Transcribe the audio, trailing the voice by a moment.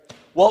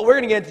Well, we're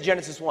going to get into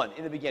Genesis 1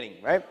 in the beginning,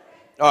 right?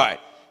 All right.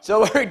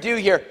 So what we're going to do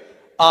here,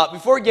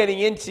 before getting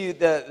into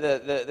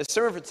the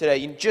sermon for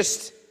today,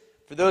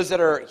 for those that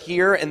are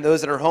here and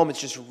those that are home,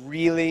 it's just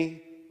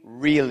really,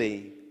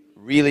 really,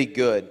 really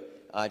good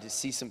to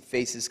see some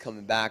faces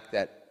coming back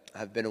that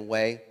have been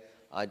away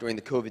during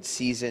the COVID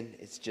season.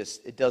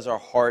 It does our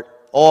heart,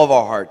 all of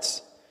our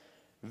hearts,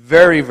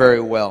 very, very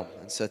well.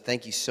 And so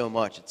thank you so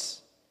much.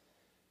 It's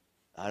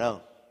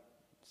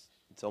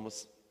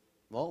almost,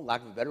 well,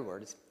 lack of a better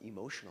word, it's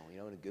emotional,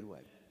 in a good way.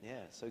 Yeah,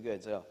 so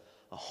good. So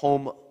a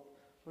home, what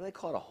do they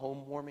call it, a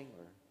home warming?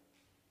 Or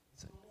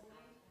it's a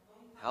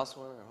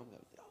housewarming or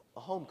homecoming? A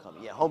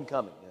homecoming, yeah,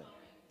 homecoming,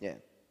 yeah.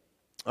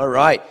 All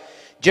right.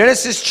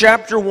 Genesis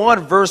chapter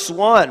 1, verse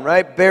 1,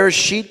 right?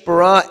 Bereshit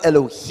bara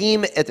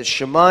Elohim et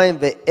hashamayim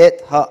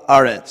ve'et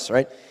haaretz,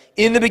 right?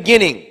 In the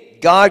beginning,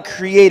 God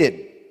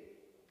created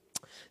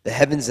the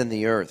heavens and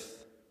the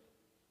earth.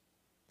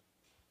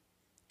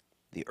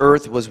 The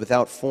earth was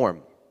without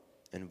form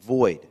and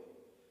void,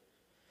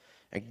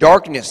 and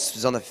darkness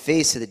was on the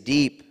face of the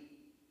deep.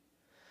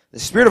 The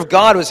Spirit of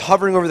God was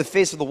hovering over the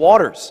face of the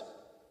waters.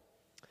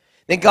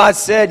 Then God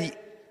said,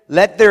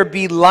 "Let there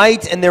be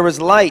light," and there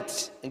was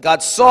light. And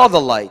God saw the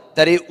light,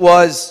 that it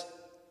was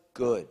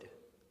good.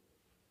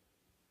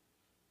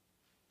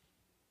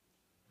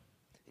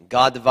 And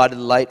God divided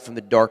the light from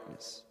the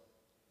darkness.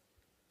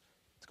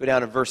 Let's go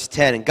down to verse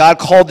 10. And God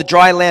called the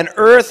dry land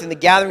earth, and the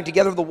gathering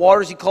together of the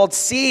waters he called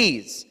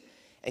seas.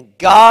 And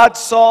God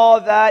saw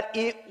that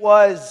it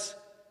was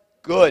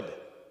good.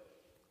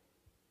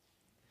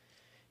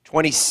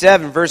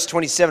 27, verse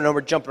 27. I know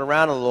we're jumping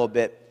around a little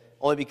bit,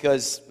 only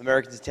because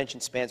Americans'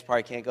 attention spans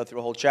probably can't go through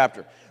a whole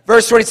chapter.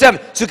 Verse 27.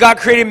 So God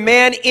created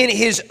man in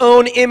his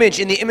own image.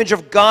 In the image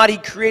of God he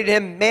created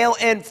him, male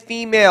and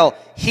female.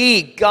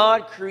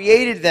 God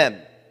created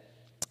them.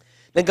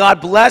 Then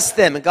God blessed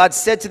them, and God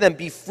said to them,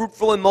 "Be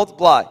fruitful and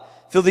multiply.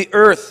 Fill the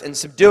earth and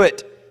subdue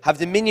it. Have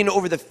dominion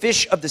over the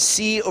fish of the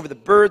sea, over the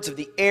birds of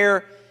the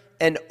air,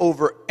 and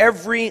over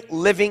every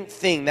living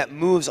thing that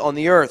moves on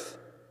the earth."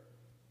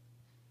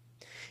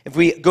 If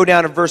we go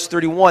down to verse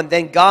 31,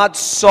 then God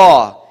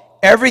saw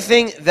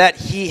everything that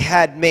he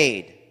had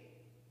made.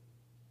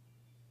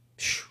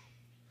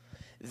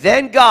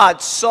 Then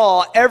God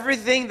saw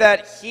everything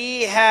that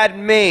he had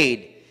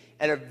made.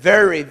 And a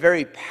very,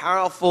 very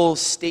powerful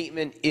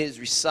statement is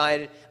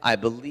recited. I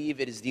believe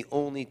it is the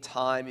only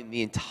time in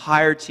the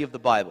entirety of the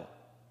Bible.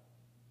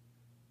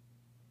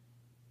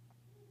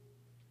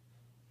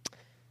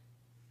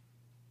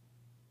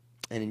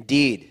 And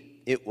indeed,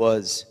 it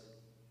was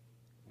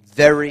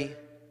very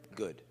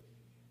good.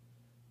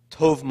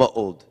 Tov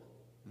ma'od.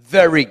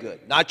 Very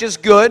good. Not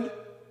just good,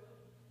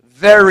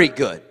 very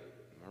good.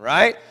 All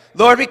right?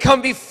 Lord, we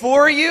come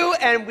before you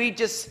and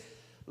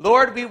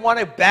Lord, we want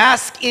to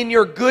bask in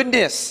your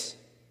goodness.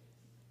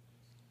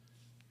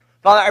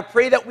 Father, I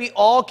pray that we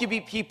all could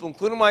be people,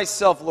 including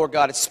myself, Lord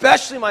God,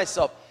 especially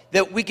myself,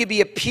 that we could be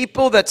a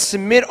people that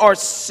submit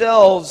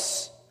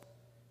ourselves,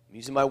 I'm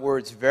using my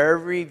words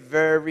very,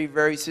 very,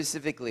 very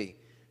specifically,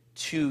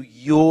 to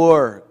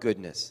your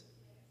goodness.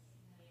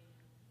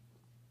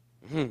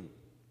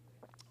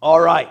 All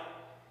right.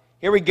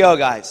 Here we go,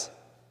 guys.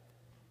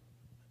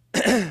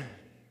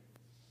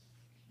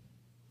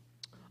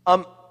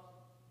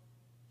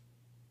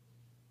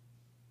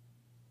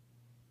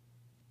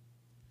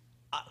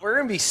 We're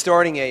going to be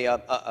starting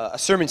a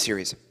sermon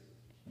series,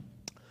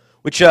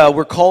 which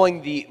we're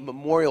calling the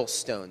Memorial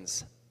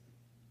Stones.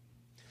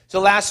 So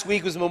last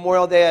week was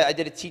Memorial Day. I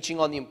did a teaching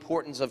on the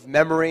importance of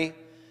memory.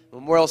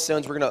 Memorial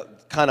Stones, we're going to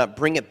kind of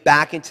bring it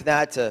back into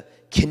that to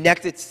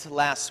connect it to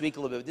last week a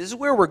little bit. This is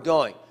where we're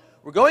going.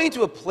 We're going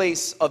into a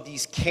place of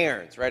these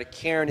cairns, right? A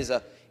cairn is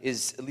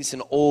at least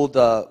an old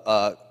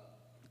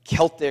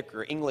Celtic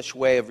or English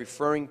way of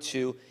referring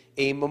to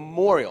a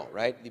memorial,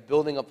 right? The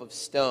building up of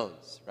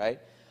stones, right?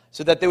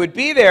 So that they would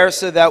be there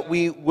so that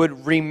we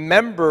would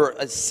remember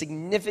a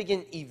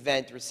significant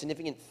event or a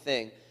significant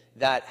thing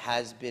that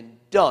has been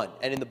done.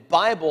 And in the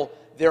Bible,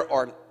 there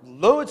are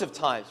loads of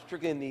times,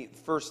 particularly in the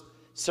first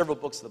several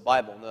books of the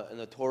Bible, in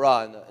the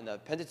Torah, in the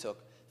Pentateuch,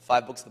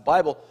 5 books of the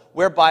Bible,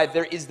 whereby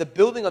there is the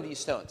building of these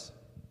stones,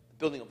 the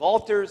building of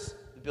altars,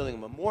 the building of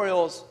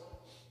memorials,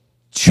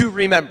 to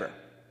remember.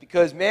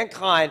 Because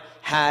mankind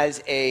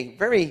has a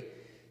very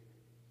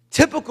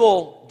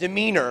typical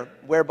demeanor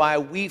whereby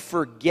we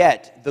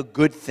forget the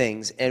good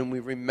things and we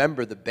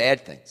remember the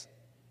bad things.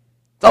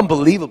 It's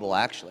unbelievable,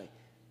 actually.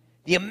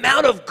 The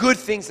amount of good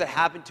things that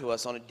happen to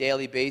us on a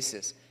daily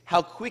basis,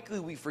 how quickly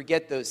we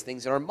forget those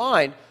things, and our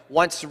mind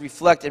wants to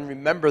reflect and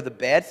remember the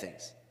bad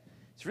things.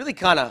 It's really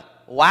kind of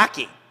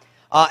wacky.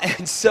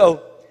 And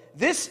so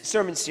this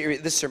sermon is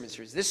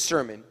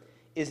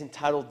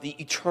entitled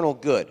The Eternal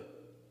Good.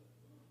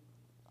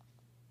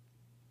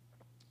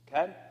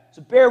 Okay?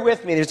 So bear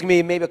with me. There's going to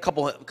be maybe a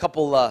couple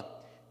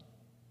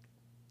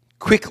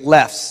quick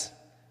lefts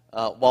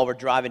while we're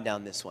driving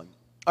down this one.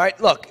 All right,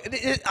 look,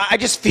 I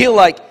just feel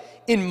like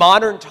in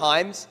modern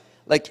times,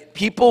 like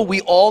people, we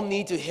all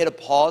need to hit a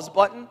pause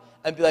button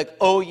and be like,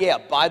 oh yeah,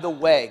 by the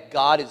way,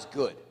 God is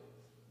good.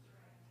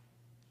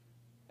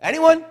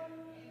 Anyone?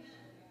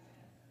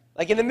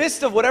 Like in the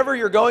midst of whatever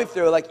you're going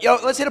through, like,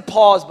 let's hit a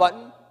pause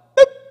button.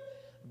 Boop.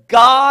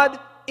 God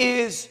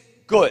is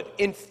good.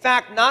 In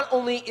fact, not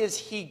only is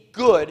he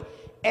good,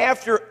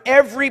 after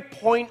every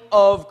point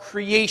of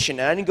creation,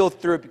 and I didn't go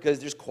through it because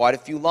there's quite a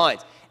few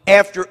lines.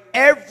 After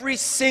every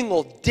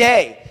single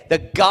day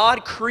that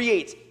God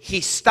creates, he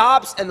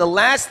stops, and the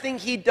last thing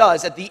he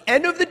does at the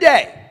end of the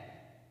day,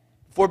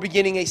 before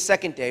beginning a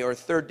second day or a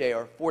third day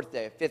or a fourth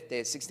day, a fifth day,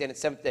 a sixth day, and a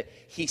seventh day,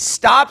 he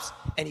stops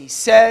and he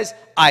says,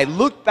 I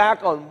look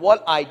back on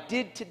what I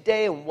did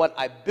today and what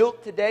I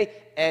built today,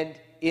 and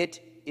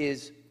it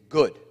is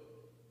good.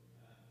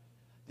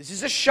 This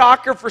is a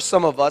shocker for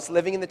some of us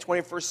living in the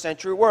 21st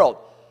century world.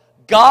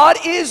 God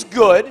is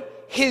good.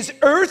 His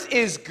earth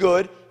is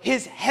good.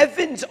 His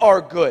heavens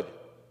are good.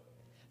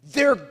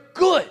 They're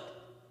good.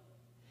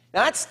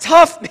 Now, that's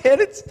tough,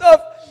 man. It's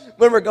tough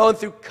when we're going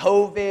through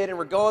COVID and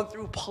we're going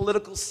through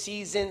political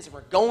seasons and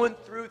we're going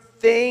through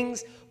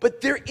things.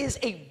 But there is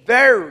a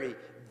very,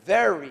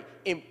 very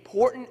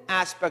important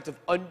aspect of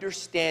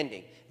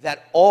understanding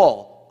that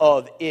all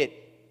of it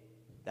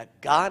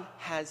that God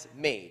has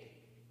made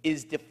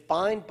is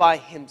defined by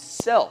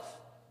himself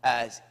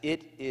as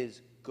it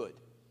is good.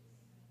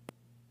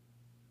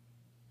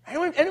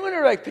 Anyone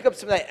ever like pick up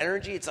some of that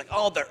energy? It's like,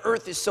 oh, the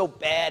earth is so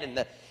bad, and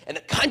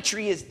the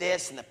country is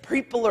this, and the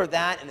people are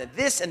that, and the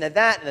this, and the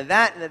that, and the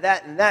that, and the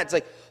that, and that. It's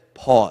like,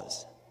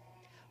 pause.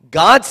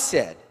 God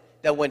said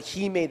that when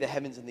he made the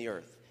heavens and the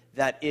earth,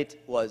 that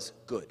it was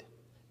good.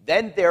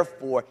 Then,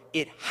 therefore,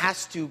 it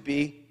has to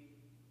be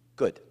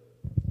good.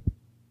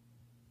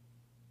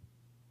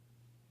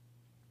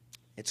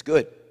 It's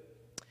good.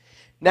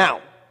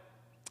 Now,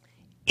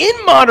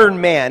 in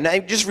modern man,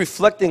 I'm just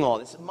reflecting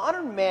on this.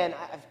 Modern man,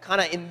 I've kind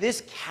of, in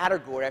this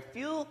category, I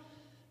feel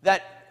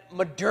that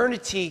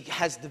modernity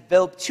has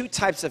developed two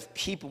types of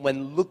people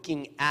when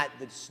looking at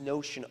this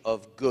notion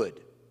of good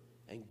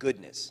and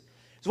goodness.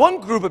 There's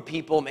one group of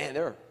people, man,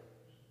 they're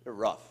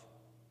rough.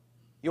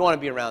 You don't want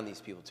to be around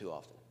these people too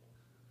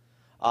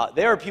often.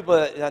 There are people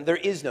that there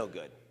is no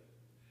good.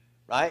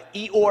 Right?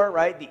 Eeyore,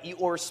 right? The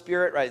Eeyore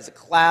spirit, right? There's a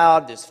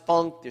cloud, there's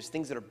funk, there's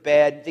things that are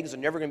bad, things are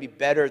never going to be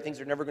better,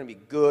 things are never going to be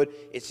good.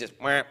 It's just,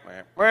 wah,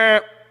 wah,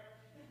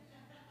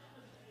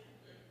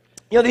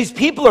 wah. These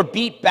people are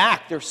beat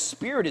back. Their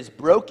spirit is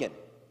broken.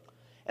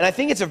 And I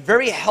think it's a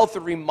very healthy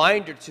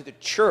reminder to the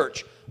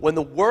church when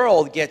the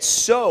world gets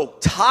so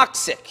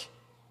toxic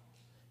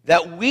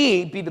that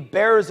we be the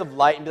bearers of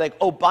light and be like,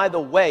 oh, by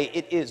the way,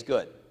 it is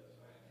good.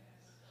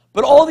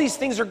 But all these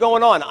things are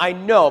going on, I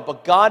know,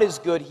 but God is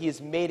good. He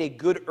has made a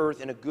good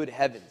earth and a good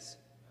heavens.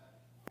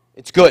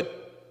 It's good.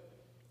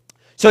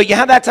 So you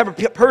have that type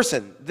of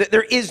person.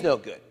 There is no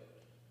good.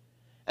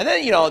 And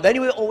then, then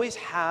you will always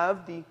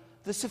have the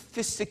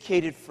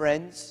sophisticated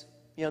friends,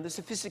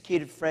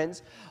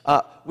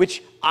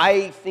 which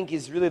I think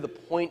is really the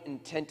point and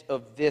intent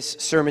of this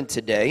sermon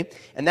today.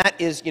 And that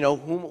is,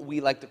 whom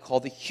we like to call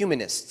the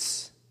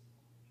humanists.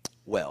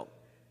 Well,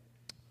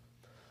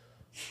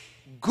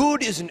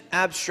 good is an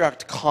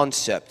abstract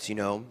concept,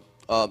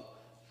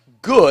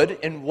 Good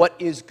and what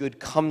is good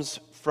comes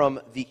from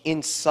the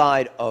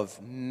inside of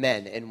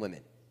men and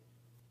women.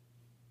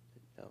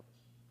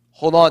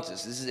 Hold on to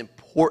this. This is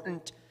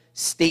important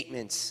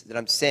statements that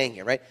I'm saying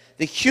here, right?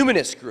 The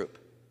humanist group.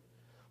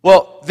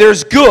 Well,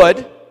 there's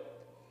good,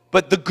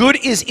 but the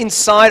good is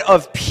inside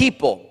of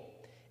people.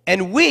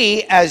 And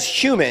we, as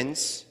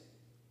humans,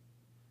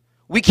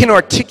 we can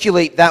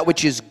articulate that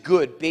which is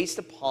good based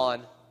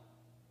upon,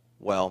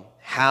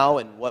 how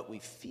and what we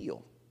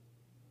feel.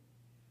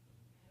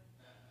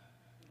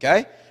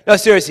 Okay? No,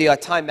 seriously,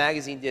 Time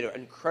Magazine did an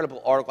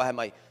incredible article. I had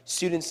my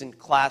students in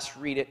class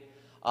read it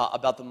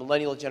about the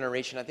millennial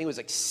generation. I think it was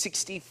like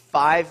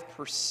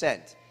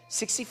 65%.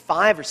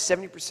 65 or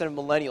 70% of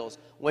millennials,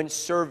 when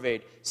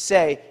surveyed,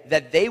 say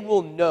that they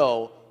will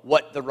know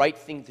what the right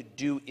thing to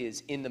do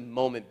is in the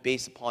moment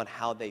based upon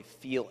how they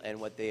feel and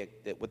what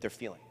they're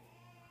feeling.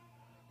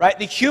 Right?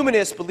 The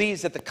humanist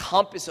believes that the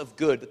compass of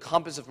good, the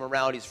compass of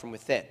morality is from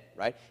within,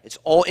 right? It's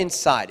all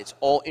inside. It's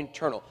all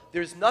internal.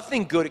 There's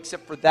nothing good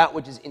except for that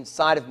which is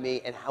inside of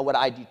me and what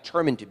I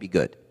determine to be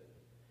good.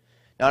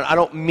 Now, I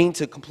don't mean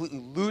to completely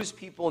lose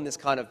people in this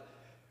kind of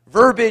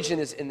verbiage and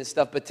this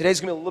stuff, but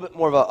today's going to be a little bit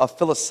more of a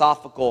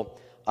philosophical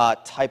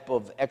type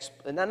of,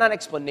 not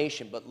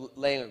explanation, but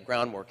laying a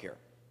groundwork here.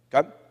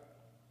 Okay?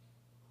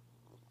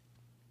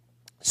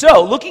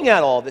 So, looking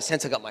at all this,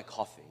 hence I got my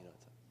coffee.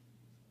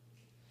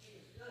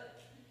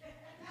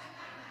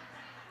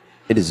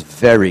 It is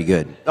very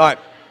good. All right.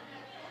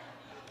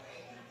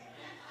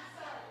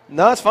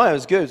 No, it's fine. It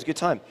was good. It was a good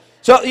time.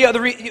 So,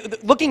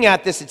 looking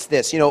at this, it's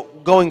this.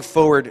 Going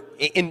forward,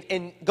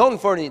 in going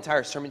forward in the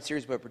entire sermon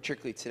series, but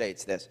particularly today,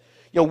 it's this.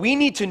 We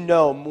need to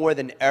know more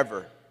than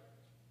ever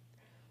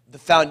the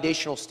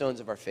foundational stones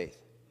of our faith.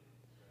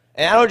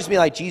 And I don't just mean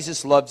like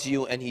Jesus loves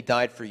you and he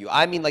died for you.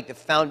 I mean like the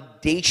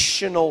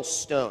foundational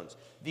stones,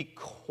 the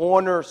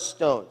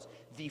cornerstones,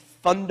 the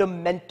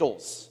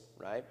fundamentals,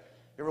 right?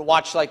 You ever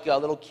watch like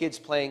little kids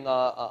playing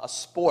a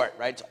sport,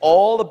 right? It's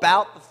all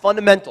about the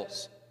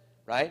fundamentals,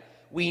 right?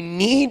 We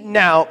need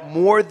now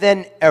more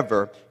than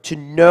ever to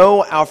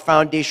know our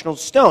foundational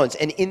stones.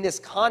 And in this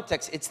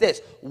context, it's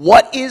this: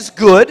 what is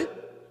good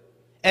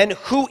and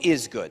who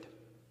is good?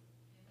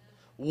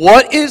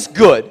 What is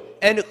good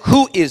and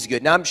who is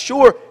good? Now, I'm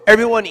sure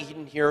everyone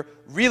in here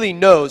really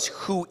knows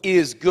who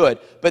is good,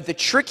 but the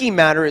tricky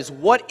matter is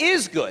what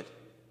is good?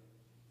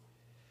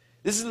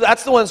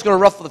 That's the one that's going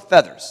to ruffle the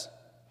feathers.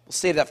 We'll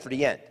save that for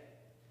the end.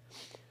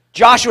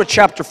 Joshua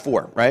chapter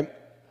 4, right?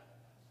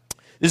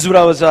 This is what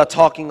I was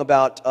talking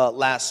about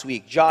last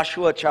week.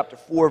 Joshua chapter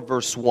 4,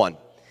 verse 1.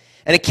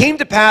 And it came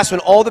to pass when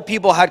all the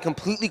people had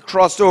completely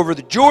crossed over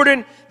the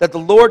Jordan that the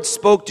Lord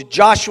spoke to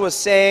Joshua,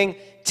 saying,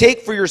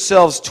 take for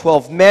yourselves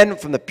 12 men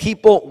from the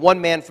people, 1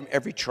 man from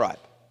every tribe.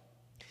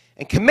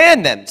 And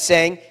command them,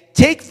 saying,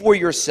 take for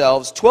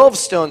yourselves 12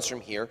 stones from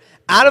here,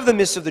 out of the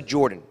midst of the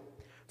Jordan,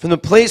 from the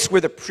place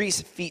where the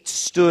priest's feet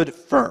stood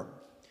firm.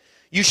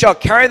 You shall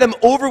carry them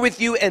over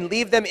with you and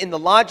leave them in the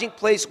lodging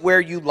place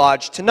where you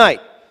lodge tonight.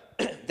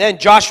 Then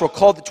Joshua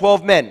called the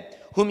 12 men,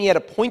 whom he had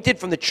appointed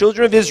from the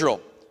children of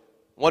Israel,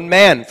 1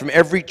 man from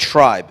every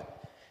tribe.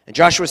 And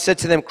Joshua said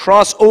to them,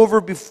 cross over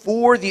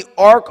before the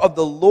ark of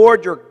the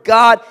Lord your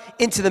God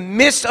into the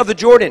midst of the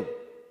Jordan.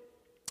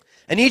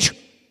 And each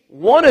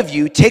one of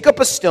you take up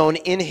a stone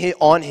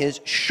on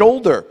his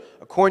shoulder,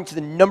 according to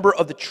the number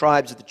of the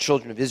tribes of the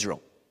children of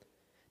Israel,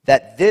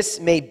 that this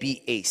may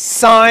be a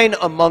sign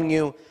among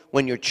you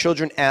when your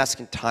children ask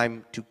in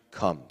time to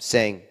come,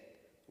 saying,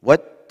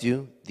 what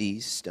do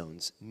these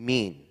stones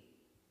mean?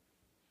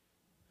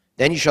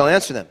 Then you shall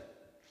answer them.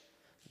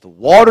 The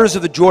waters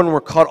of the Jordan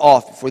were cut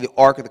off before the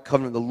ark of the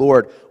covenant of the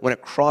Lord when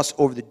it crossed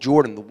over the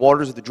Jordan. The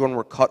waters of the Jordan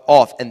were cut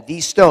off, and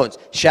these stones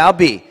shall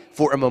be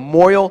for a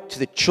memorial to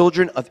the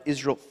children of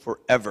Israel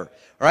forever.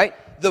 All right?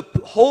 The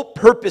whole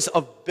purpose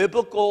of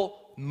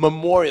biblical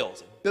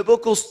memorials,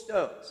 biblical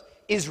stones,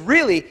 is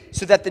really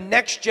so that the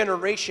next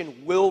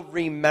generation will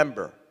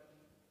remember.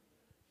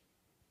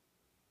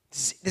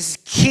 This is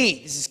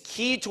key. This is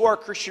key to our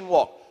Christian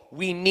walk.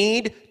 We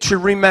need to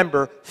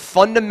remember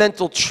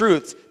fundamental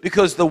truths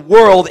because the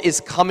world is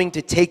coming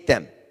to take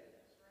them.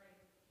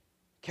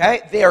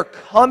 Okay? They are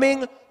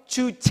coming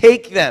to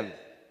take them.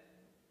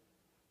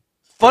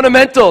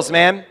 Fundamentals,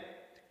 man.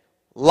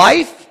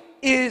 Life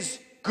is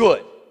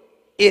good.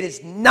 It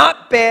is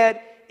not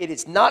bad. It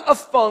is not a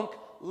funk.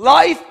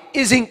 Life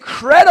is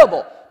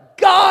incredible.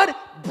 God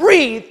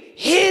breathed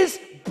His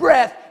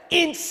breath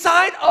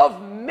inside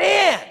of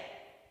man.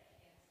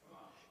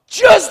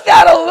 Just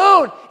that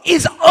alone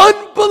is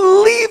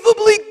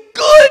unbelievably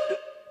good.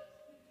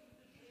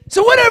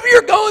 So whatever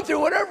you're going through,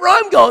 whatever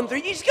I'm going through,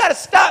 you just got to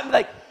stop and be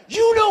like,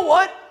 you know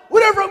what?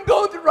 Whatever I'm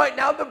going through right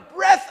now, the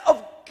breath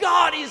of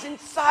God is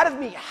inside of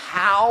me.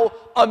 How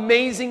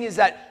amazing is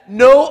that?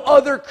 No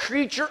other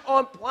creature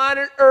on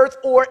planet Earth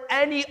or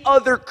any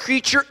other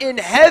creature in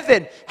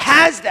heaven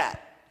has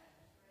that.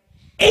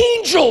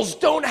 Angels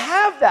don't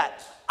have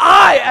that.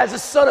 I, as a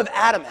son of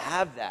Adam,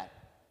 have that.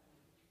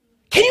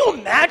 Can you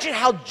imagine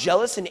how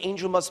jealous an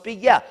angel must be?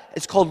 Yeah,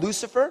 it's called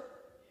Lucifer.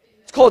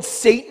 It's called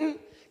Satan.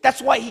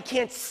 That's why he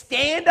can't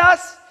stand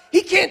us.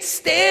 He can't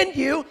stand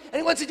you, and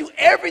he wants to do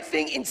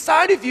everything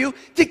inside of you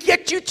to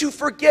get you to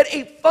forget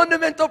a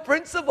fundamental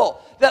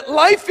principle, that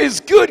life is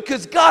good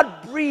because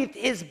God breathed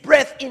His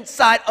breath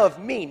inside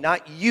of me,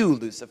 not you,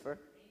 Lucifer.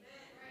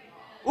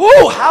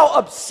 Ooh, how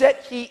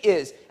upset he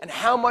is and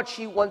how much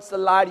he wants to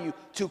lie to you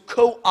to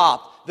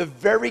co-opt the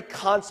very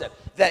concept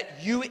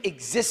that you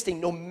existing,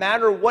 no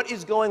matter what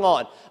is going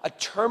on, a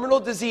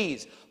terminal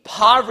disease,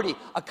 poverty,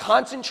 a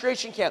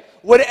concentration camp,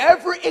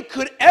 whatever it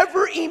could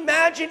ever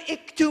imagine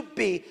it to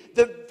be,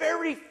 the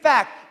very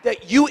fact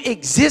that you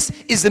exist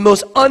is the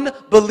most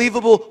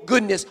unbelievable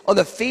goodness on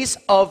the face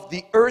of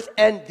the earth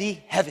and the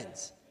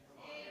heavens.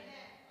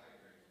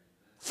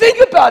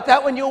 Think about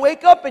that when you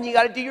wake up and you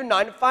got to do your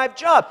 9-to-5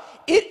 job.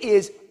 It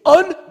is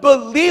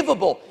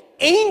unbelievable.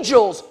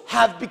 Angels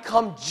have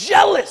become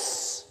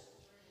jealous.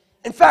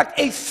 In fact,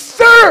 a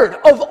third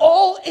of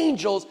all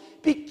angels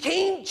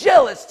became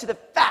jealous to the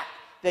fact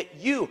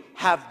that you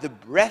have the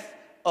breath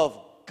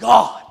of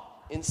God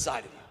inside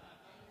of you.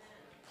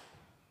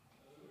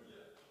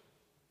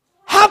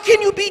 How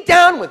can you be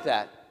down with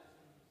that?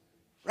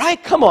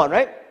 Right? Come on,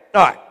 right?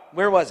 All right,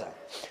 where was I?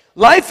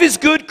 Life is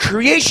good,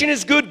 creation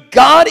is good,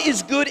 God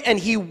is good, and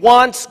He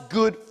wants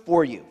good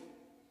for you.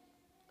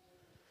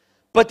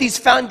 But these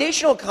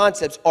foundational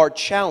concepts are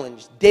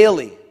challenged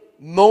daily,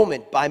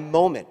 moment by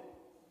moment.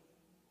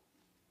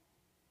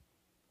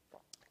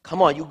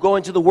 Come on, you go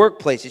into the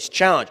workplace, it's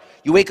challenged.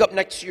 You wake up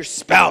next to your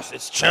spouse,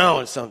 it's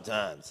challenged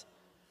sometimes.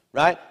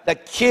 Right?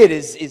 That kid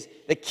is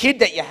the kid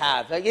that you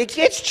have. Like,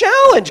 it's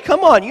challenged.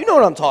 Come on, you know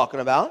what I'm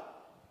talking about.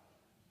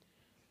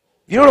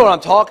 If you don't know what I'm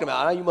talking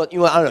about, I don't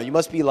know, you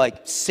must be like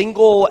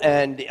single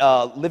and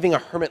living a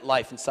hermit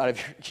life inside of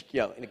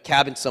your, in a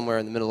cabin somewhere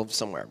in the middle of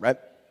somewhere, right?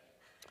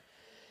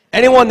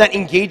 Anyone that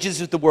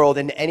engages with the world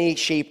in any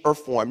shape or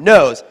form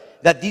knows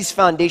that these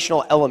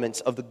foundational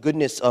elements of the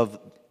goodness of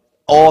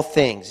all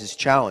things is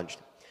challenged.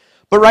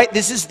 But right,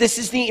 this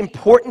is the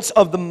importance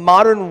of the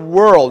modern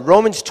world.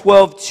 Romans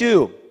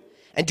 12:2.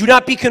 And do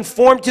not be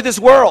conformed to this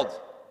world.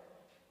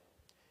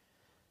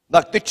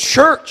 Like the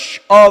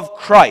church of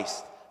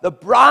Christ, the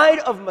bride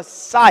of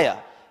Messiah,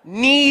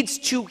 needs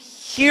to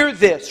hear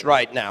this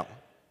right now.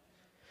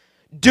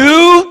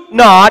 Do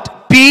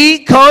not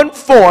be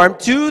conformed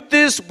to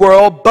this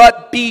world,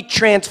 but be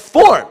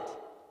transformed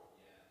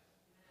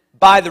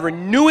by the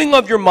renewing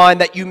of your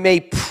mind, that you may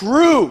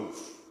prove.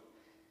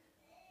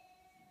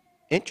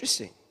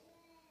 Interesting.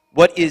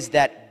 What is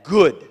that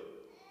good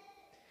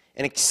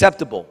and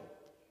acceptable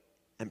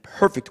and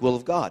perfect will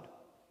of God?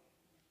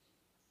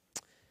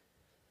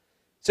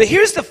 So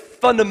here's the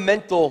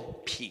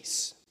fundamental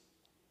piece.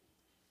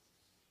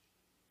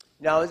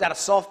 Now, I was at a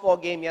softball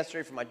game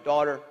yesterday for my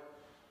daughter. A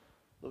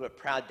little bit of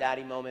proud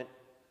daddy moment.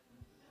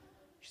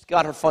 She's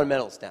got her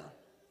fundamentals down,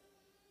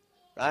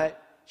 right?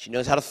 She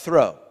knows how to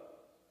throw.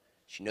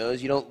 She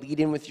knows you don't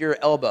lead in with your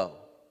elbow.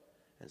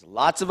 There's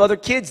lots of other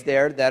kids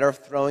there that are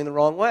throwing the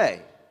wrong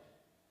way.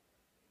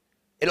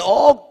 It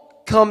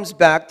all comes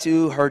back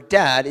to her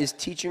dad is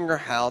teaching her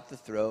how to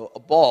throw a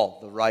ball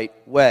the right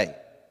way.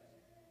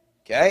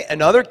 Okay?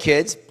 And other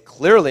kids,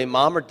 clearly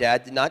mom or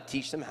dad did not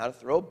teach them how to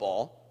throw a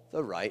ball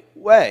the right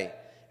way.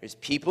 There's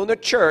people in the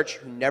church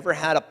who never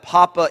had a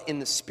papa in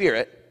the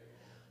spirit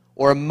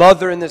or a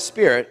mother in the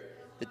spirit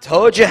that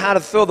told you how to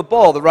throw the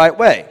ball the right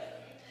way.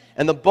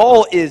 And the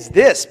ball is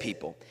this,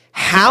 people.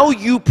 How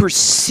you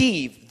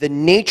perceive the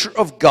nature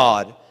of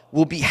God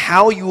will be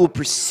how you will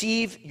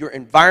perceive your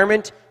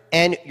environment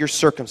and your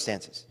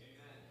circumstances.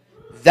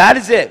 That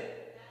is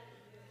it.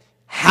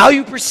 How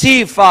you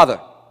perceive Father.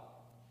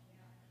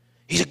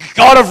 He's a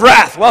God of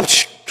wrath. Well,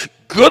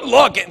 good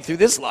luck getting through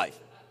this life.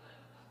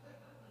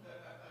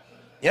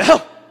 You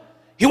know?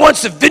 He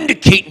wants to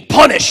vindicate and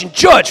punish and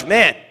judge.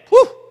 Man,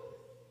 whew.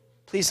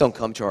 Please don't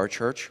come to our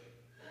church.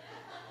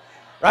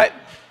 Right?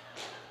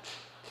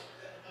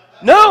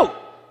 No.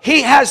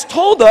 He has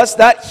told us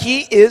that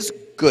he is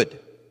good.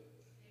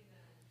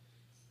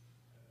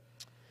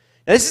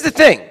 Now, this is the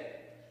thing.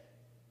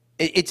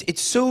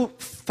 It's so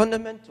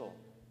fundamental.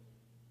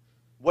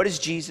 What does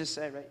Jesus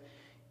say, right?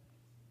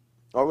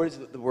 Or what does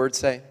the word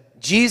say?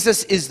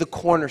 Jesus is the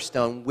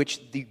cornerstone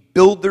which the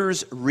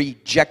builders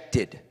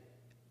rejected.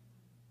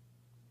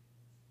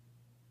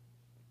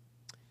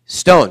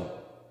 Stone.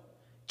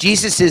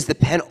 Jesus is the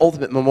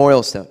penultimate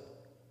memorial stone.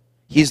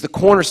 He is the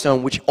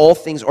cornerstone which all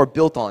things are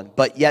built on,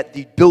 but yet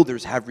the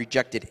builders have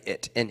rejected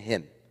it and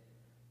him.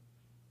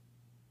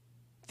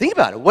 Think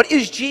about it. What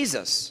is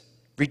Jesus?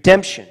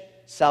 Redemption,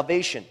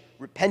 salvation,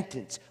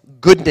 repentance,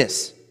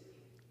 goodness.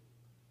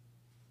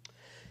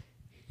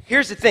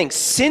 Here's the thing.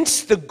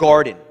 Since the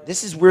garden,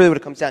 this is really what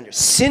it comes down to.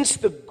 Since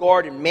the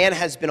garden, man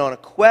has been on a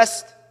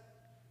quest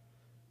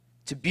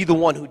to be the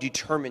one who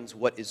determines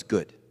what is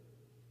good.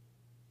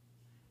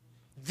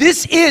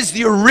 This is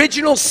the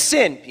original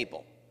sin,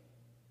 people.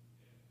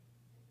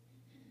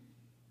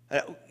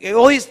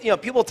 All these,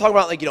 people talk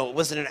about,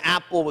 was it an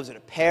apple? Was it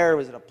a pear?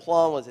 Was it a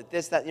plum? Was it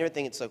this, that, and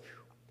everything? It's like,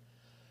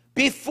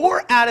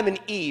 before Adam and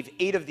Eve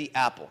ate of the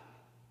apple,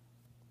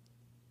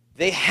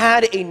 they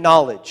had a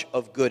knowledge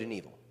of good and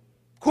evil.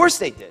 Of course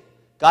they did.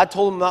 God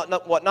told them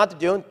what not to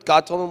do, and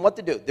God told them what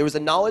to do. There was a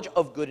knowledge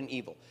of good and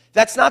evil.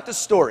 That's not the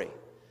story.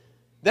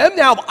 Them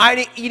now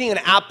eating an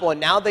apple, and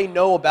now they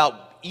know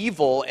about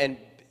evil, and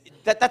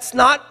that's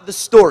not the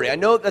story. I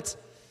know that's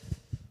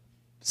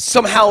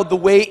somehow the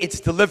way it's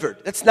delivered.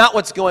 That's not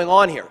what's going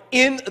on here.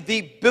 In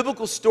the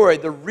biblical story,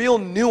 the real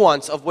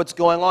nuance of what's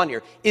going on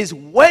here is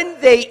when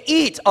they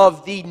eat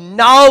of the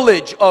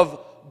knowledge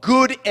of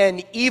good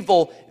and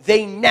evil,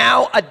 they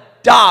now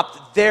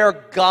adopt their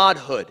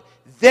godhood.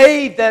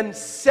 They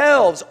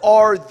themselves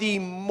are the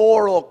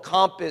moral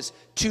compass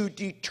to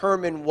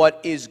determine what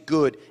is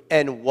good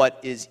and what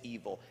is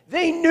evil.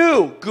 They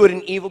knew good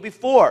and evil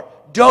before.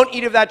 Don't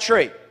eat of that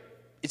tree.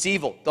 It's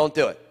evil. Don't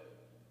do it.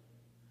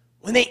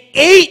 When they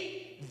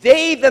ate,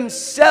 they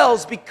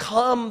themselves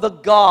become the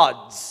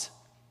gods.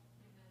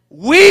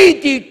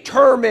 We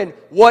determine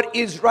what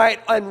is right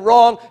and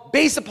wrong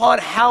based upon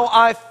how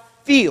I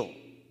feel.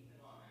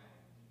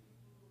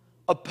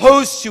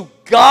 Opposed to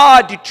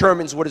God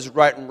determines what is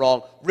right and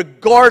wrong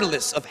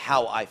regardless of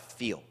how I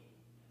feel.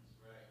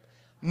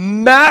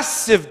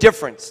 Massive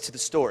difference to the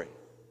story.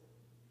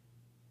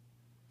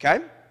 Okay?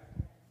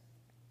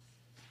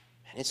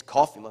 And his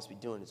coffee must be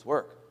doing its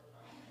work.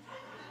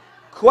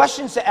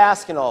 Questions to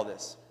ask in all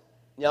this.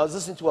 I was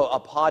listening to a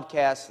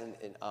podcast,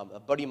 and a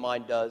buddy of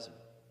mine does.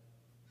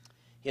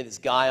 He had this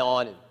guy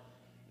on, and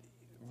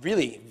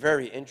really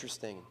very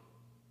interesting.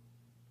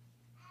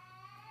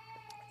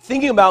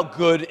 Thinking about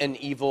good and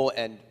evil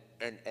and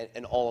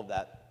all of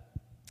that.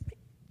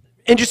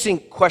 Interesting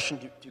question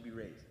to be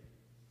raised.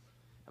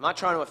 I'm not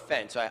trying to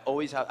offend, so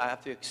I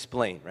have to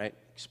explain, right?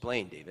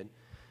 Explain, David.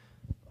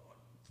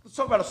 Let's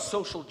talk about a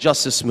social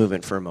justice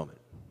movement for a moment.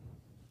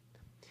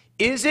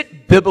 Is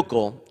it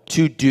biblical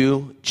to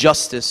do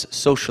justice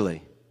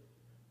socially?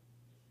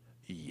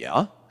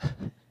 Yeah.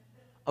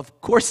 Of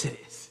course it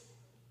is.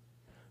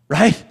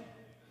 Right?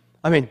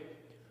 I mean,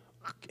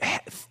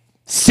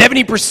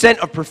 70%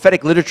 of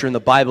prophetic literature in the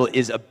Bible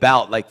is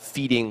about like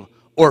feeding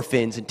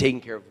orphans and taking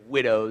care of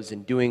widows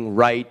and doing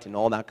right and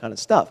all that kind of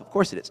stuff. Of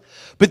course it is.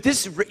 But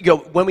this,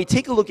 when we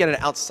take a look at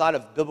it outside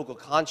of biblical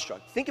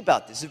construct, think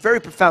about this. It's a very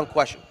profound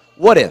question.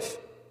 What if?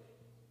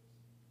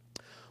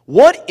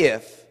 What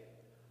if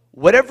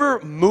whatever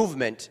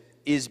movement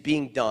is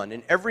being done,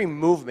 and every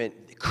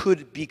movement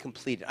could be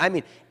completed. I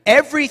mean,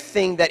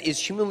 everything that is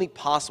humanly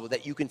possible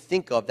that you can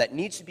think of that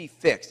needs to be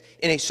fixed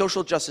in a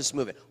social justice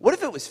movement. What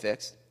if it was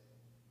fixed?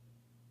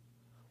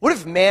 What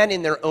if man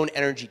in their own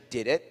energy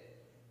did it?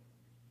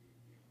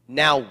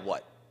 Now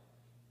what?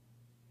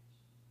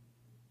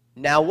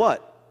 Now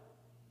what?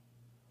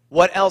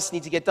 What else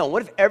needs to get done?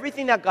 What if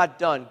everything that got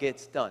done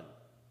gets done?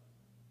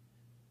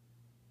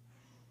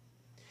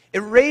 It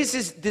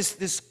raises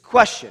this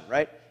question,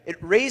 right? It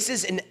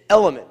raises an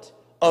element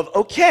of,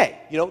 okay,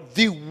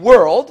 the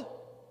world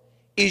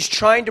is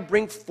trying to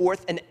bring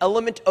forth an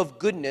element of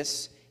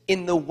goodness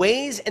in the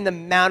ways and the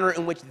manner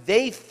in which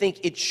they think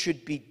it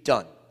should be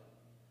done.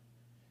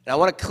 And I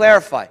want to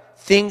clarify,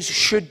 things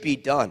should be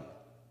done.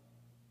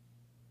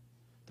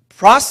 The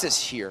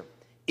process here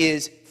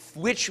is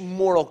which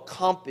moral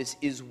compass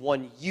is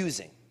one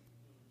using?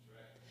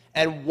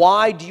 And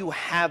why do you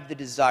have the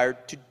desire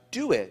to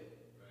do it?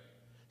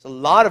 There's a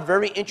lot of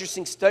very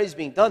interesting studies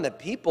being done that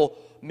people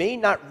may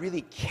not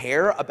really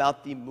care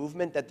about the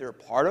movement that they're a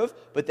part of,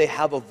 but they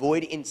have a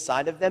void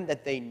inside of them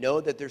that they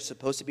know that they're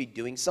supposed to be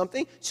doing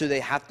something, so they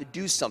have to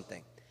do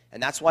something.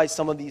 And that's why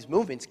some of these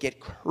movements get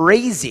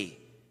crazy.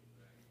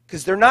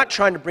 Because they're not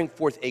trying to bring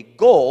forth a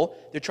goal,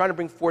 they're trying to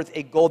bring forth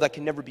a goal that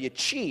can never be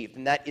achieved,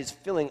 and that is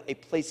filling a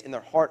place in their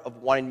heart of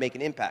wanting to make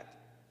an impact.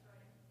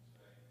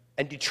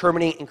 And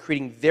determining and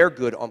creating their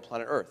good on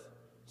planet Earth.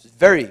 It's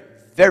very,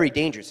 very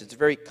dangerous. It's a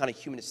very kind of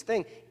humanist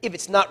thing if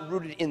it's not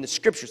rooted in the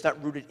Scriptures,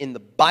 not rooted in the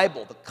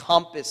Bible, the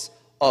compass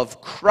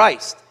of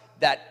Christ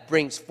that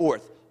brings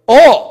forth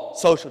all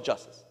social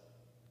justice.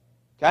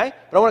 Okay?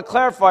 But I want to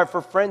clarify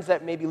for friends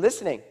that may be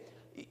listening,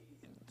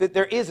 that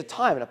there is a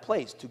time and a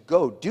place to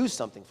go do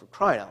something, for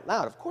crying out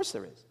loud. Of course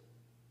there is.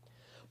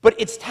 But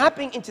it's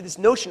tapping into this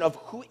notion of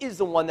who is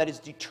the one that is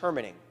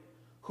determining.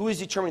 Who is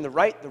determining the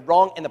right, the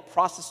wrong, and the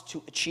process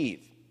to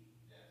achieve.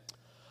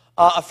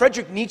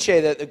 Friedrich Nietzsche,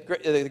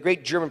 the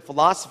great German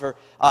philosopher,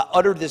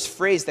 uttered this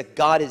phrase that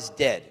God is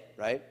dead,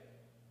 right?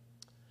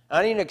 And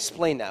I need to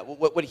explain that.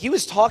 What he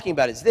was talking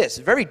about is this,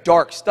 very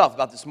dark stuff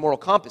about this moral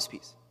compass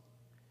piece.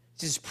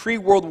 This is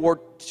pre-World War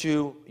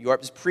II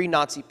Europe, this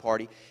pre-Nazi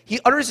party. He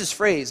utters this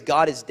phrase,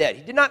 God is dead.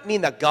 He did not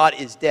mean that God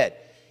is dead.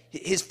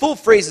 His full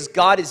phrase is,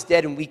 God is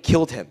dead and we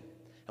killed him.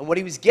 And what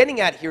he was getting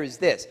at here is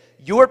this.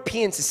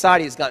 European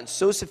society has gotten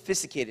so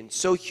sophisticated and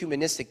so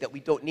humanistic that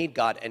we don't need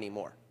God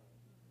anymore.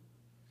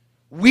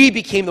 We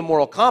became the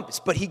moral compass,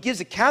 but he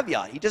gives a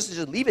caveat. He doesn't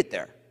just leave it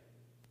there.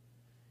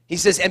 He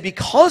says, and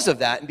because of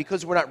that, and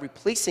because we're not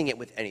replacing it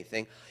with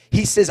anything,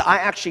 he says, I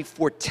actually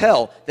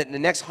foretell that in the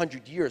next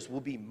 100 years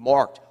will be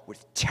marked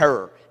with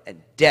terror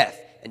and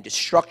death and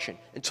destruction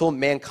until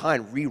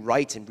mankind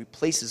rewrites and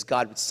replaces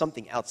God with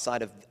something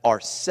outside of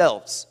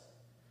ourselves.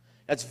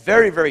 That's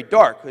very, very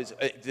dark, because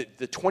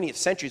the 20th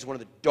century is one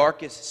of the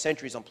darkest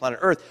centuries on planet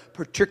Earth,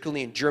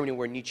 particularly in Germany,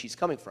 where Nietzsche's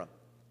coming from.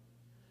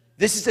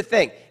 This is the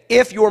thing.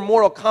 If your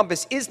moral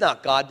compass is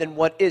not God, then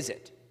what is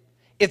it?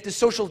 If the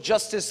social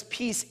justice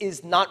piece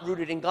is not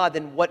rooted in God,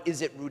 then what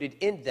is it rooted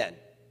in then?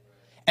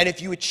 And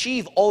if you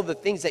achieve all of the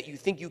things that you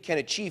think you can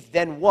achieve,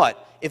 then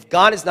what? If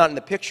God is not in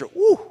the picture,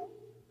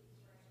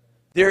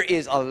 there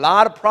is a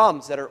lot of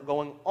problems that are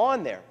going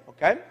on there,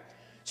 okay?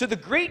 So the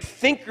great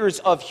thinkers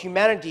of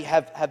humanity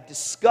have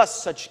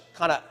discussed such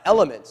kind of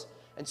elements.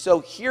 And so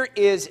here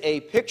is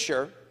a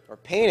picture or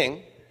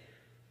painting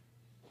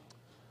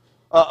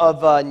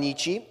of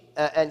Nietzsche,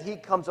 and he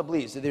comes up,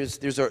 please,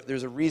 there's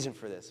a reason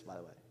for this, by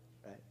the way.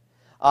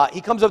 Right? He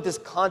comes up with this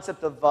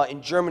concept of,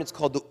 in German, it's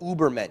called the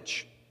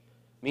Übermensch.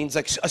 Means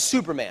like a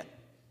Superman.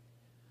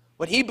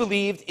 What he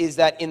believed is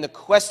that in the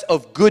quest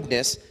of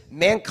goodness,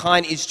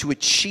 mankind is to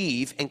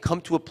achieve and come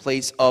to a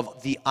place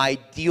of the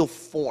ideal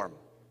form,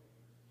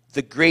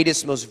 the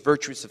greatest, most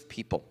virtuous of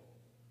people.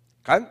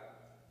 Okay?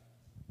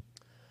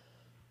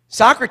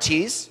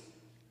 Socrates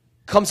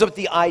comes up with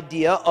the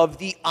idea of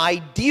the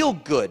ideal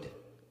good.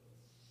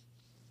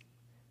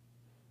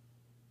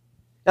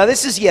 Now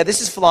this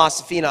is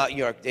philosophy. Now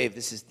you're like, Dave,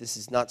 this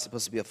is not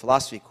supposed to be a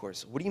philosophy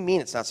course. What do you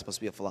mean it's not supposed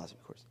to be a philosophy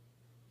course?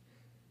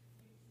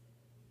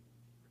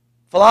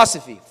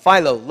 Philosophy,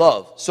 philo,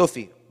 love,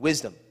 Sophie,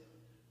 wisdom.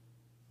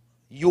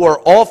 You are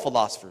all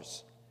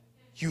philosophers.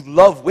 You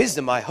love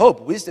wisdom, I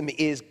hope. Wisdom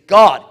is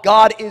God.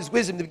 God is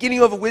wisdom. The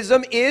beginning of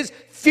wisdom is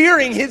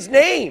fearing his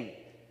name.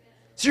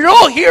 So you're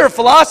all here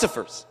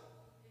philosophers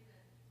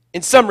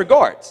in some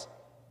regards.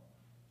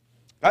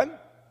 Okay?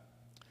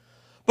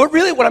 But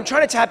really what I'm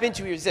trying to tap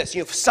into here is this.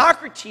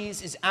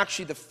 Socrates is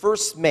actually the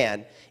first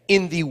man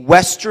in the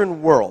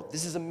Western world.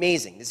 This is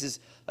amazing. This is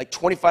like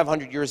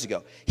 2,500 years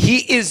ago. He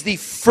is the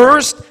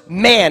first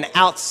man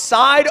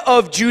outside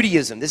of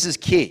Judaism. This is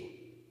key.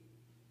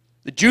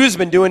 The Jews have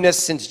been doing this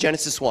since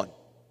Genesis 1.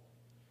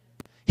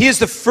 He is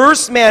the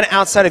first man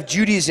outside of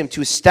Judaism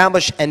to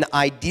establish an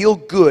ideal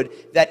good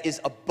that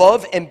is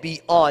above and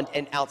beyond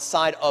and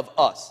outside of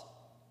us.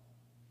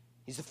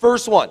 He's the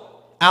first one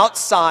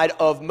outside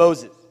of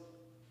Moses.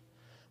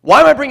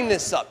 Why am I bringing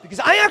this up? Because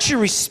I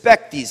actually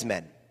respect these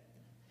men.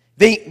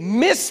 They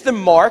missed the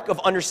mark of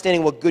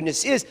understanding what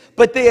goodness is,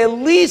 but they at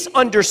least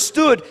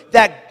understood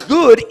that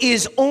good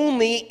is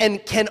only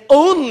and can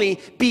only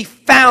be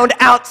found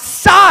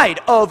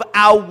outside of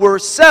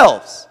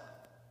ourselves.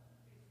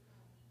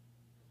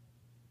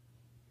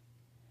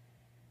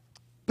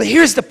 But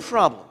here's the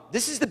problem.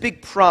 This is the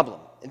big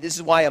problem, and this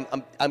is why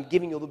I'm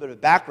giving you a little bit of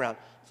background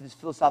to this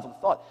philosophical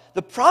thought.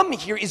 The problem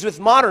here is with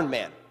modern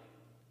man.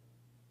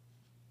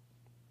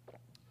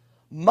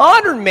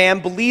 Modern man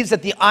believes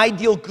that the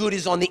ideal good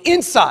is on the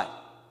inside.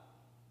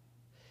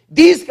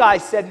 These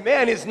guys said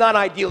man is not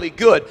ideally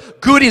good.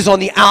 Good is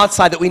on the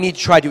outside that we need to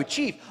try to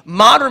achieve.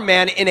 Modern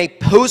man in a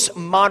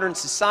postmodern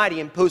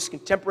society and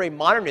post-contemporary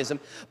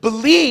modernism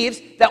believes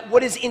that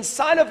what is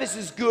inside of us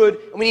is good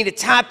and we need to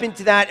tap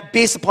into that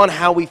based upon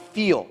how we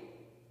feel.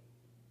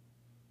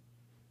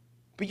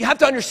 But you have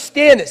to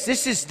understand this.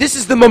 This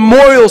is the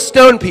memorial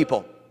stone,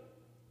 people.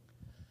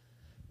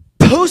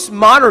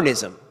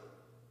 Postmodernism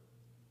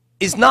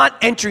is not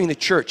entering the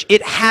church.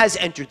 It has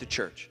entered the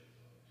church.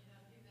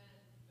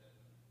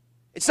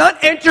 It's not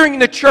entering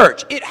the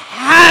church. It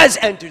has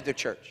entered the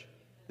church.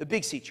 The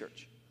Big C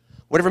church.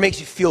 Whatever makes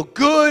you feel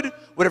good,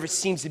 whatever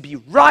seems to be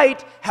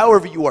right,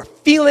 however you are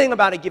feeling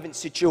about a given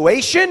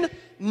situation.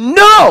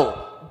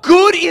 No!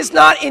 Good is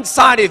not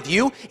inside of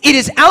you. It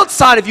is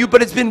outside of you,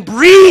 but it's been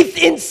breathed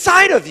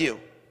inside of you.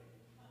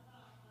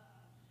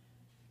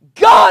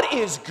 God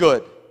is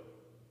good.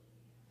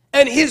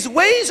 And His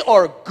ways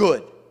are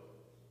good.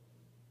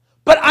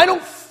 But I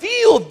don't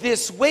feel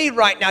this way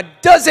right now.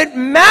 Doesn't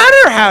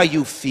matter how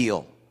you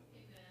feel.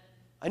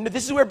 I know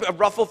this is where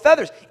ruffle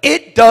feathers.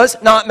 It does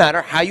not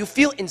matter how you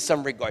feel in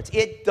some regards.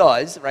 It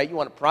does, right? You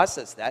want to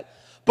process that.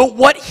 But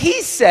what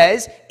He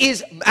says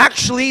is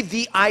actually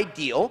the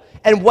ideal.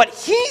 And what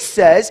He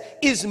says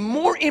is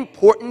more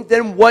important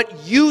than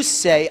what you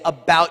say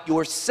about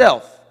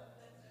yourself.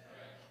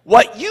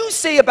 What you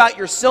say about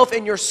yourself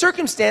and your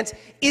circumstance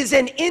is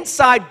an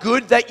inside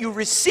good that you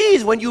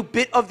received when you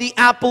bit of the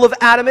apple of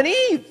Adam and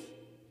Eve.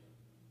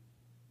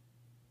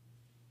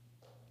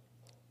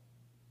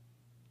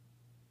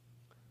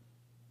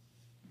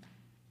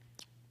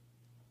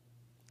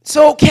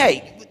 So,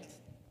 okay,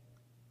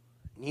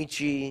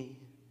 Nietzsche,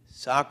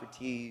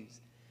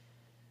 Socrates,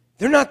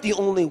 they're not the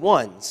only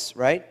ones,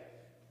 right?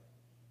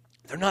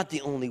 They're not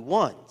the only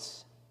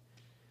ones.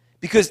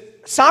 Because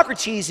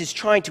Socrates is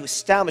trying to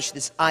establish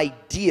this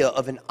idea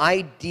of an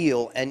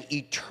ideal and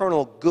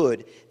eternal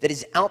good that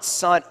is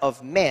outside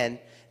of man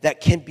that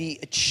can be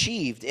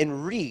achieved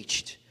and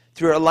reached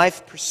through a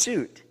life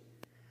pursuit.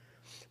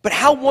 But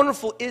how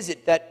wonderful is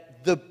it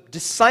that the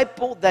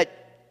disciple that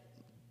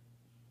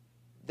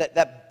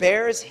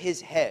bears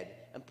his head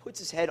and puts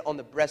his head on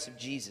the breast of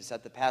Jesus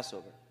at the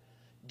Passover,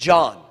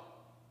 John,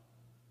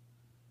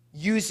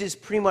 uses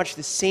pretty much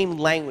the same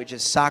language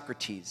as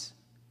Socrates,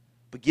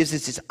 but gives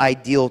us this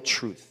ideal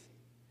truth.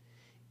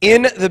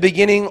 In the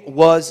beginning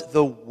was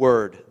the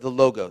Word, the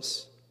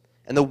Logos.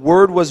 And the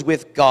Word was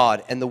with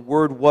God, and the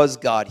Word was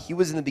God. He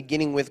was in the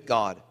beginning with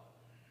God.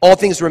 All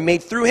things were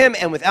made through Him,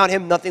 and without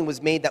Him nothing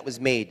was made that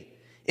was made.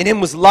 In Him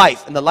was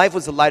life, and the life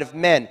was the light of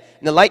men.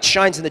 And the light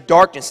shines in the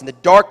darkness, and the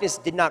darkness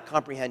did not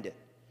comprehend it.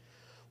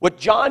 What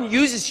John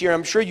uses here,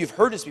 I'm sure you've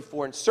heard this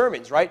before in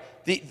sermons, right?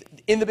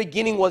 In the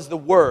beginning was the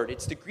Word.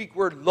 It's the Greek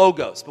word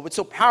logos. But what's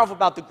so powerful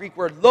about the Greek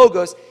word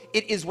logos,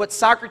 it is what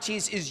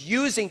Socrates is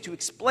using to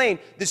explain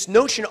this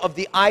notion of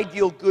the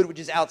ideal good which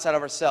is outside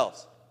of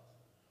ourselves.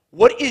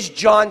 What is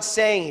John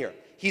saying here?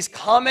 He's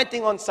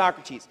commenting on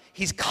Socrates.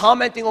 He's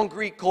commenting on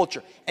Greek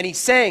culture. And he's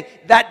saying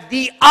that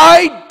the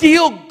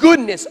ideal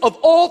goodness of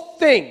all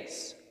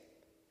things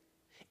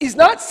is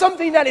not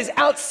something that is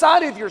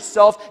outside of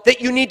yourself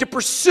that you need to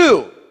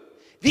pursue.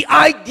 The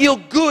ideal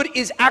good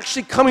is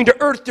actually coming to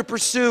earth to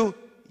pursue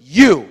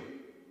you.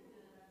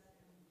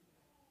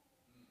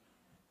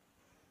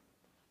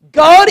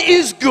 God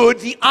is good,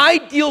 the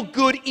ideal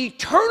good,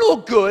 eternal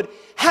good,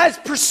 has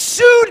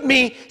pursued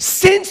me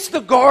since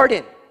the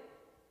garden.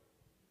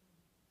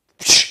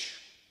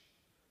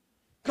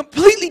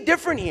 Completely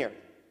different here.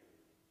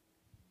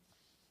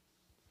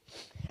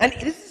 And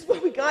this is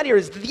what we got here,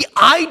 is the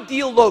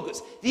ideal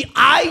logos, the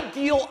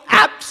ideal,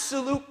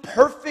 absolute,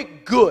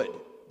 perfect good,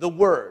 the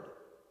Word,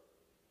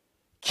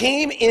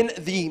 came in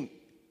the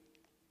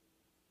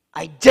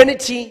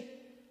identity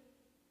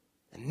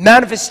and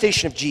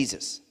manifestation of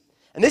Jesus.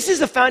 And this is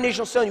the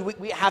foundational stone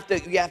we have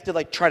to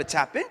like try to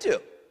tap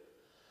into.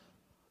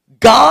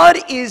 God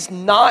is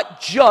not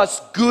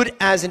just good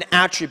as an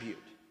attribute.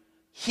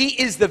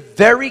 He is the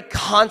very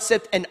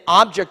concept and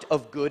object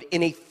of good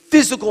in a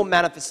physical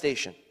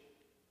manifestation.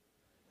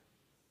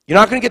 You're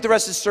not going to get the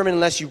rest of the sermon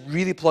unless you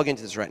really plug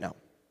into this right now.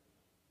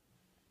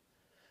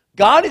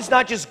 God is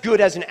not just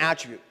good as an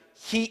attribute.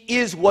 He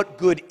is what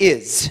good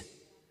is.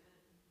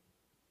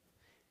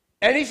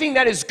 Anything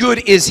that is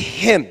good is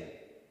him.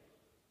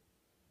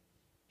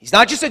 He's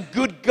not just a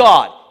good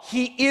God.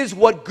 He is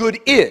what good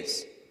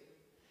is.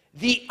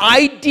 The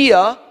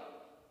idea,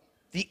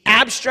 the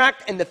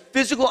abstract and the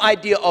physical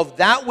idea of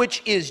that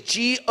which is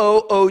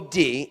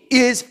G-O-O-D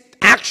is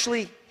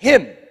actually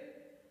him.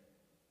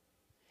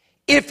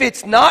 If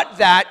it's not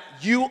that,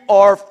 you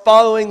are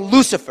following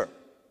Lucifer.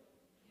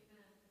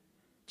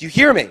 Do you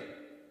hear me?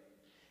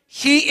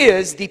 He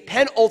is the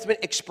penultimate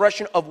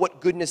expression of what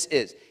goodness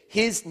is.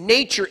 His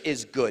nature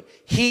is good.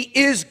 He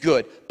is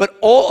good. But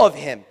all of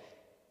him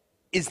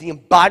is the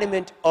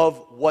embodiment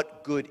of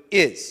what good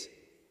is.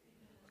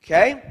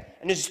 Okay?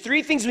 And there's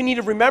three things we need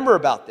to remember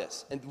about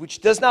this, and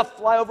which does not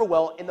fly over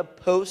well in the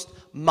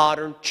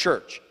postmodern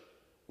church.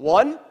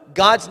 One,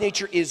 God's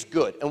nature is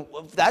good. And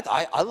that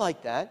I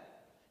like that.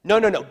 No.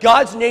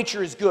 God's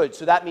nature is good,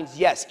 so that means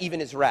yes, even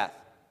his wrath.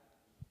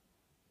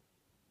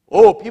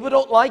 Oh, people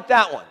don't like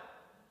that one.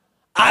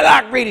 I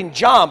like reading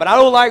John, but I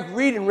don't like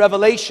reading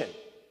Revelation.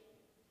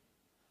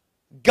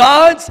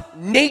 God's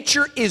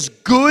nature is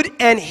good,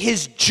 and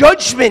his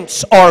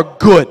judgments are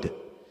good.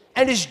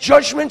 And his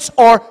judgments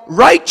are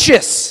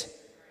righteous.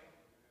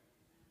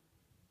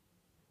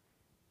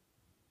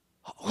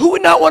 Who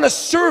would not want to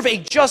serve a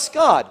just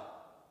God?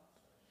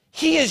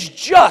 He is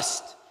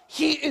just.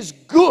 He is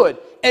good.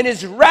 And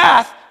his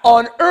wrath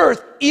on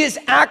earth is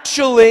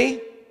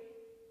actually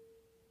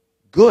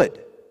good.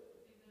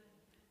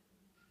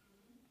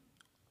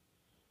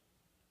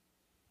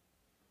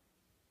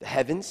 The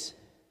heavens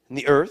and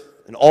the earth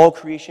and all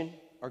creation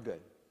are good.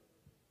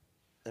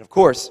 And of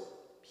course,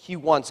 he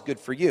wants good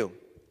for you.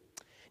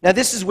 Now,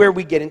 this is where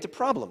we get into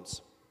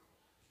problems.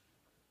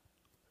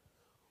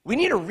 We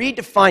need to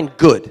redefine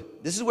good.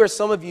 This is where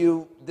some of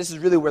you, this is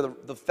really where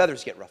the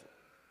feathers get ruffled.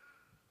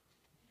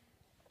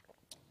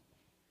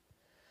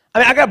 I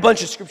mean, I got a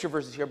bunch of scripture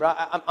verses here,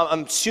 but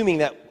I'm assuming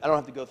that I don't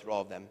have to go through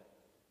all of them.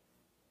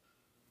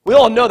 We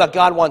all know that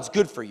God wants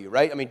good for you,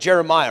 right? I mean,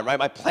 Jeremiah, right?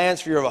 My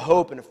plans for you are a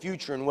hope and a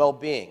future and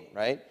well-being,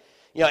 right?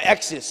 You know,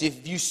 Exodus,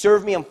 if you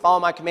serve me and follow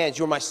my commands,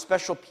 you are my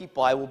special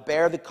people. I will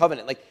bear the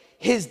covenant. Like,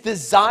 his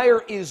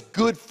desire is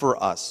good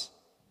for us,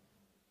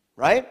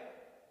 right?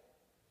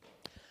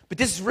 But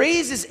this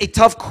raises a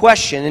tough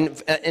question,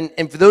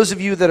 and for those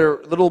of you that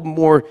are a little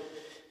more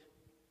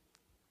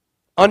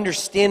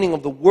understanding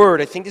of the word,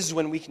 I think this is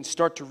when we can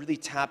start to really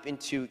tap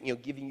into,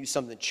 giving you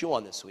something to chew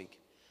on this week.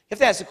 You have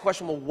to ask the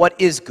question, well, what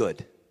is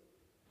good?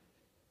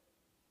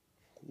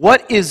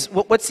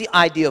 What's the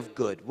idea of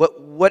good?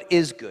 What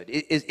is good?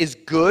 Is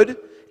good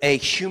a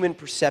human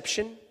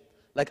perception?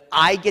 Like,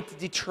 I get to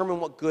determine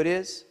what good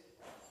is?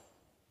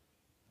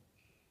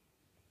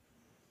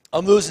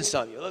 I'm losing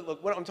some of you.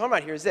 Look, what I'm talking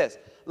about here is this.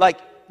 Like,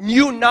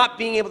 you not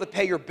being able to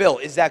pay your bill,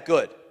 is that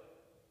good?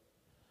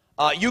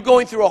 You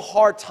going through a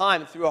hard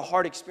time, through a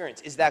hard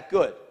experience, is that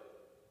good?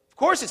 Of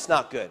course it's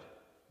not good.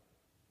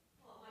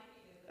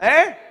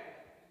 Eh?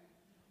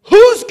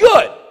 Who's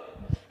good?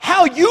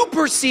 How you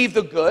perceive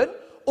the good,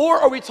 or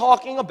are we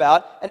talking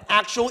about an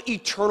actual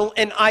eternal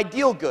and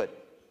ideal good?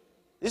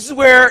 This is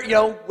where,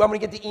 I'm going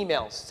to get the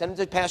emails. Send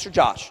them to Pastor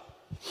Josh.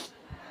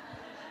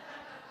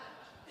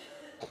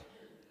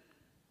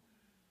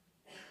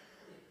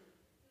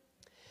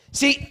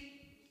 See,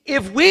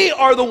 if we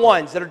are the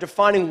ones that are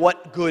defining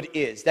what good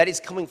is, that is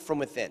coming from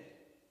within.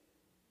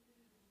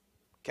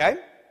 Okay?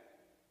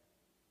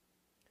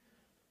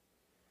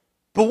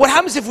 But what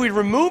happens if we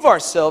remove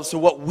ourselves to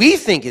what we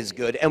think is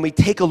good and we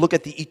take a look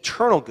at the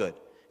eternal good,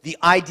 the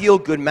ideal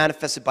good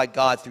manifested by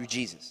God through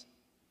Jesus?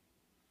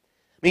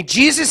 I mean,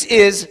 Jesus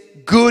is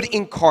good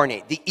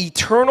incarnate, the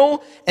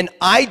eternal and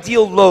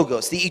ideal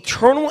logos. The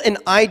eternal and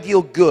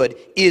ideal good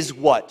is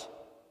what?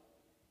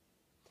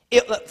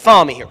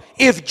 Follow me here.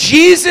 If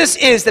Jesus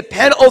is the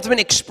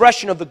penultimate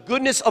expression of the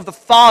goodness of the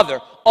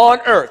Father on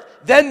earth,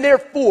 then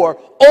therefore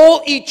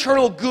all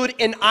eternal good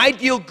and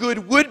ideal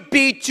good would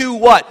be to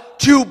what?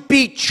 To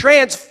be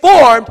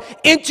transformed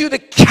into the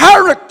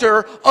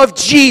character of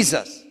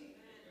Jesus.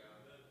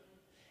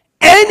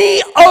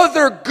 Any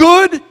other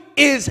good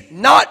is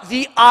not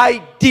the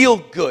ideal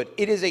good.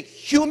 It is a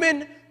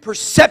human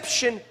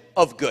perception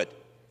of good.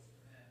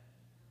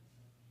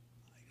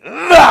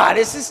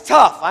 This is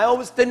tough. I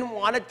always didn't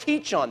want to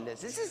teach on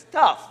this. This is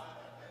tough.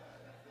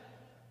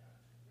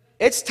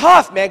 It's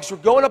tough, man, because we're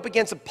going up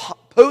against a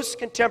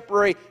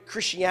post-contemporary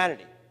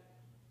Christianity.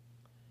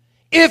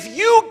 If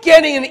you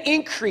getting an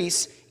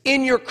increase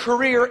in your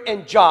career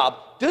and job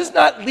does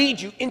not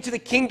lead you into the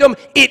kingdom,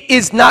 it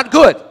is not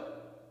good.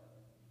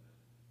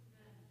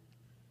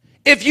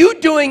 If you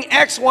doing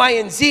X, Y,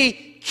 and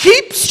Z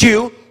keeps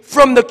you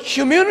from the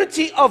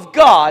community of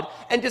God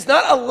and does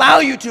not allow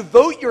you to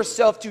devote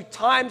yourself to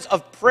times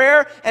of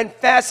prayer and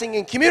fasting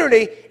and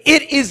community,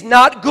 it is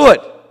not good.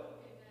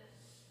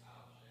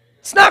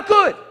 It's not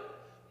good.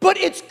 But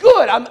it's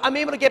good. I'm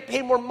able to get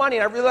paid more money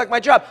and I really like my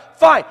job.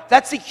 Fine.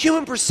 That's the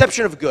human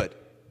perception of good.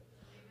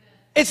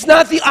 It's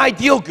not the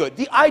ideal good.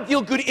 The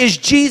ideal good is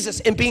Jesus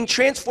and being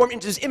transformed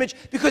into his image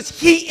because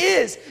he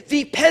is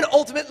the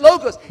penultimate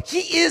logos.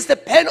 He is the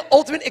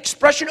penultimate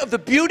expression of the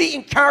beauty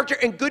and character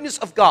and goodness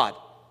of God.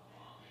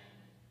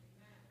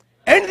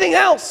 Anything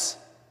else,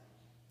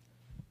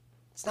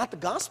 it's not the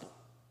gospel.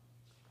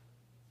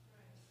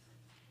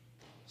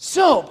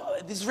 So,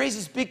 this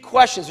raises big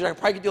questions that I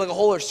probably could do like a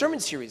whole other sermon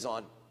series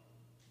on.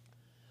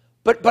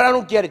 But I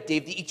don't get it,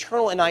 Dave, the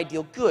eternal and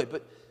ideal good.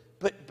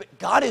 But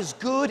God is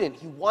good and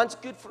he wants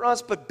good for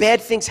us, but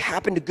bad things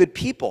happen to good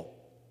people.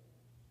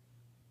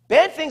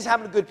 Bad things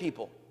happen to good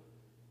people.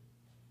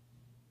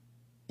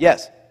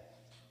 Yes.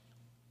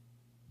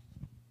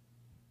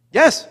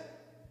 Yes.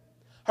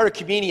 I heard a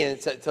comedian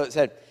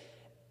said,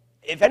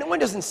 if anyone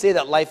doesn't say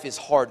that life is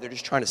hard, they're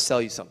just trying to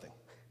sell you something.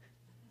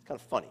 It's kind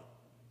of funny.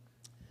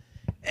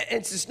 And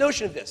it's this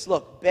notion of this.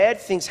 Look,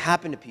 bad things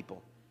happen to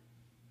people.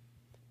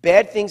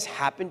 Bad things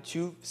happen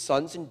to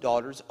sons and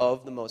daughters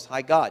of the Most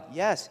High God.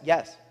 Yes,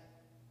 yes.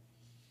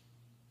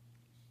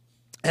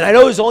 And I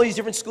know there's all these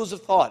different schools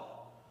of thought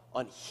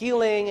on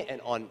healing and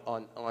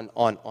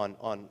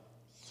on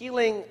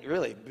healing,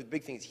 really, the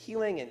big thing is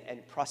healing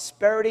and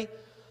prosperity.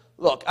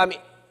 Look, I mean,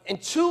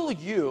 until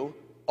you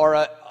are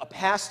a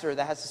pastor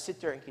that has to sit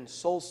there and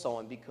console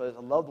someone because a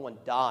loved one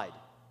died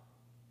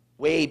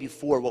way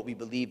before what we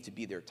believe to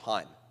be their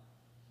time,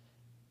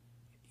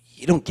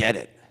 you don't get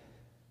it.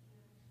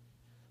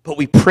 But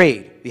we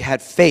prayed. We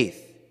had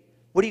faith.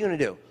 What are you going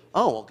to do?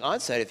 Oh, well,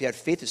 God said if you had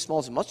faith as small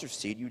as a mustard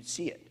seed, you would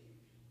see it.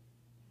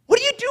 What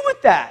do you do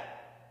with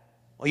that?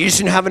 Well, you just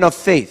didn't have enough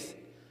faith.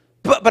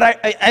 But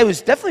I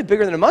was definitely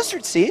bigger than a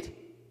mustard seed.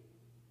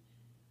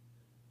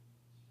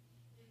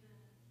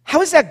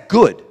 How is that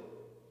good?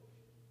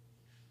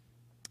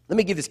 Let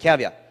me give this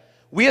caveat.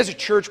 We as a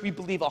church, we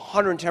believe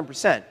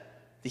 110%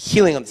 the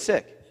healing of the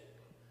sick.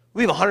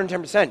 We believe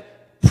 110%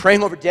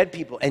 praying over dead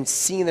people and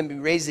seeing them be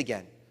raised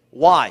again.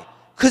 Why?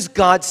 Because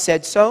God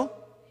said so.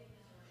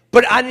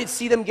 But I didn't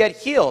see them get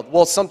healed.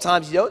 Well,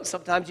 sometimes you don't,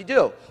 sometimes you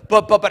do.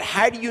 But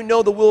how do you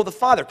know the will of the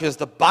Father? Because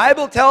the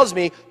Bible tells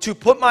me to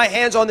put my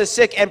hands on the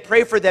sick and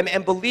pray for them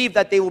and believe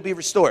that they will be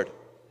restored.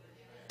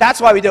 That's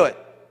why we do it.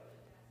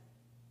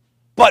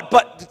 But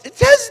it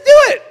says do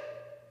it.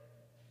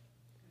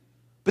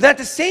 But at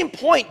the same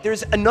point,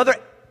 there's another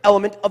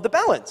element of the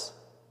balance.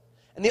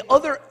 And the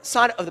other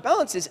side of the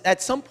balance is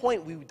at some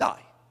point we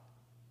die.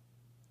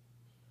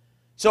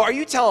 So are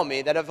you telling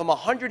me that if I'm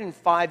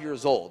 105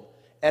 years old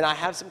and I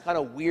have some kind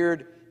of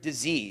weird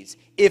disease,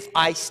 if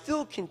I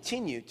still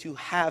continue to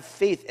have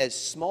faith as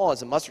small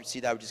as a mustard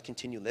seed, I would just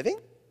continue living?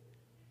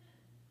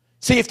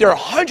 See, if they're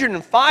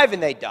 105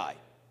 and they die,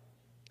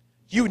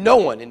 no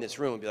one in this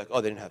room would be like,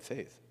 oh, they didn't have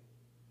faith.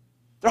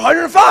 They're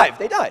 105,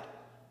 they died.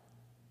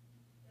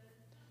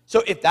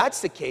 So if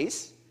that's the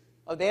case,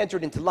 they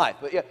entered into life.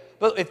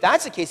 But if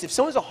that's the case, if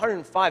someone's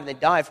 105 and they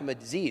die from a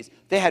disease,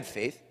 they had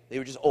faith, they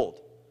were just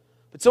old.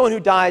 But someone who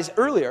dies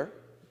earlier,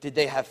 did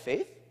they have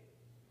faith?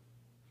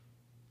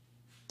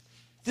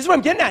 This is what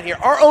I'm getting at here.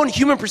 Our own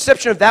human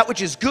perception of that which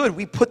is good,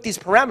 we put these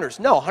parameters.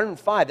 No,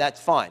 105,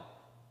 that's fine.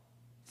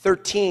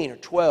 13 or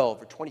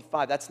 12 or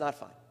 25, that's not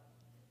fine.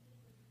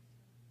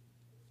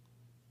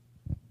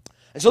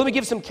 And so let me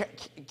give some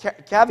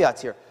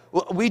caveats here.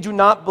 We do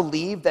not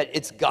believe that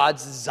it's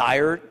God's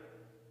desire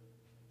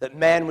that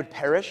man would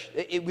perish.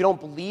 We don't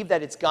believe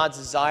that it's God's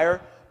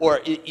desire or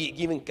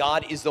even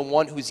God is the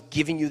one who's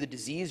giving you the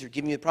disease or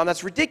giving you the problem.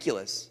 That's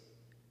ridiculous.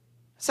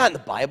 It's not in the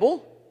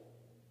Bible.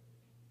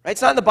 Right?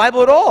 It's not in the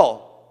Bible at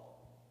all.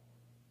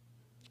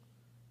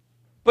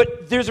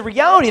 But there's a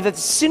reality that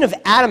the sin of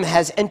Adam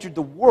has entered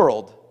the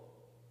world.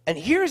 And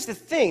here's the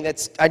thing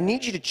I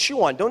need you to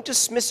chew on. Don't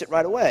dismiss it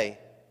right away.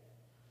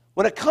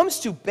 When it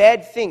comes to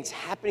bad things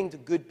happening to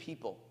good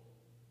people,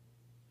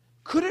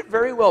 could it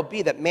very well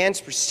be that man's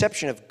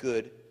perception of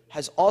good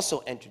has also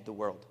entered the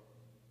world?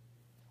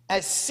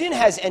 As sin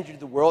has entered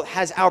the world,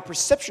 has our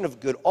perception of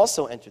good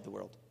also entered the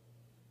world?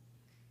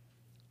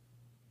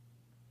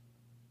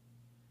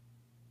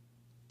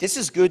 This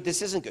is good,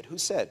 this isn't good. Who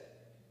said?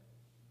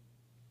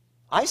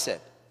 I said.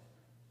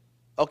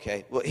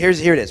 Okay, well, here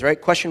it is, right?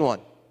 Question 1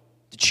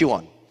 to chew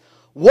on.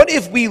 What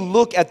if we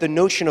look at the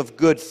notion of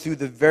good through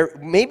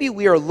maybe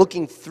we are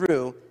looking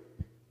through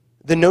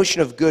the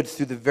notion of good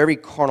through the very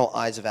carnal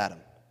eyes of Adam?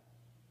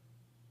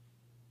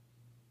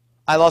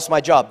 I lost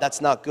my job, that's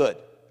not good.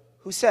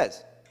 Who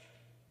says?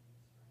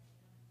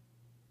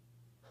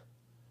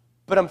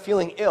 But I'm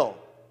feeling ill.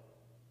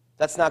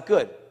 That's not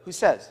good. Who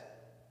says?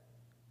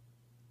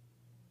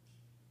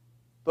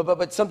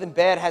 But something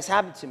bad has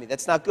happened to me.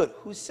 That's not good.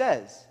 Who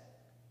says?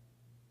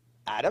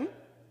 Adam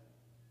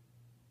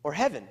or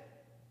heaven?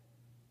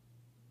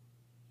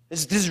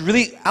 This is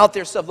really out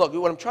there stuff. Look,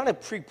 what I'm trying to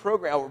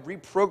pre-program or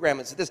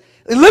reprogram is this.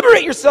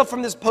 Liberate yourself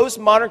from this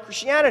postmodern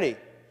Christianity.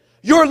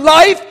 Your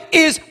life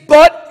is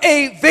but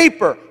a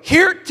vapor.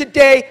 Here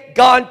today,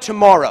 gone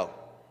tomorrow.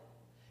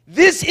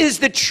 This is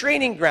the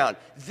training ground.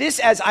 This,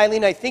 as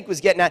Eileen, I think, was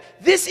getting at,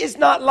 this is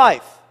not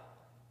life.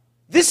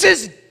 This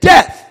is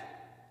death.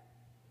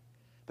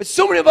 But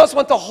so many of us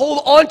want to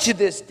hold on to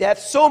this death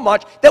so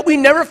much that we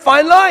never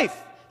find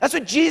life. That's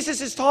what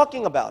Jesus is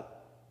talking about.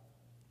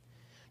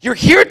 You're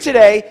here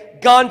today,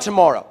 gone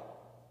tomorrow.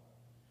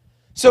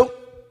 So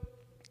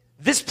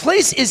this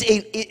place is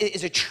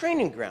a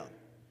training ground.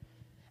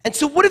 And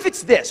so what if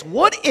it's this?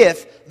 What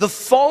if the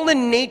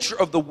fallen nature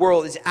of the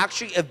world is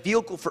actually a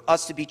vehicle for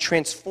us to be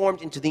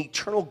transformed into the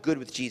eternal good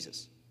with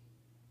Jesus?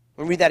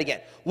 Let me read that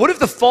again. What if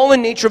the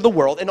fallen nature of the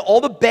world and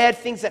all the bad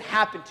things that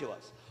happen to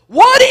us,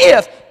 what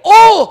if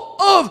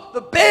all of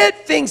the bad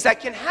things that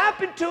can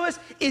happen to us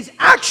is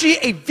actually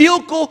a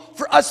vehicle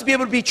for us to be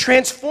able to be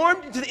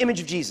transformed into the image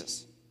of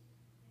Jesus?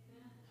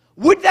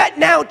 Would that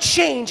now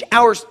change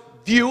our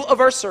view of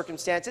our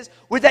circumstances?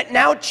 Would that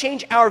now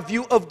change our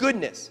view of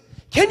goodness?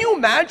 Can you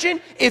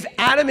imagine if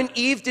Adam and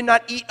Eve did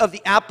not eat of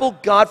the apple?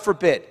 God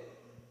forbid.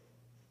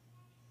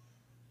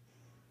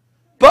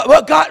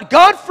 But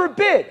God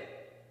forbid.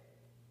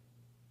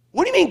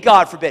 What do you mean,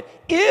 God forbid?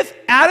 If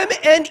Adam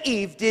and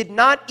Eve did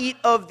not eat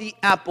of the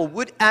apple,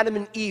 would Adam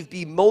and Eve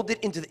be molded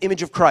into the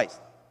image of Christ?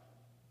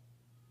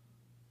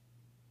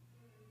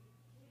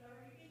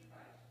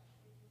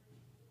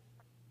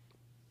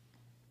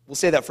 We'll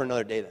say that for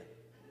another day then.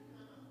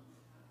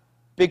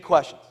 Big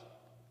questions.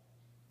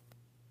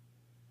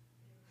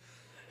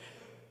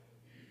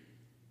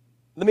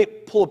 Let me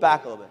pull it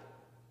back a little bit.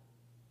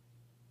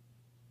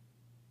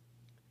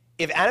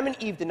 If Adam and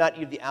Eve did not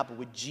eat of the apple,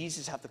 would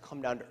Jesus have to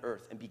come down to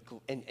earth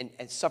and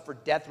suffer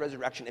death,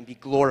 resurrection, and be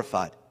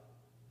glorified?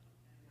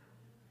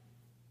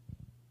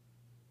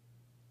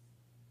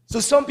 So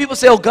some people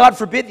say, oh, God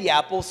forbid the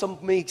apple. Some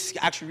may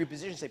actually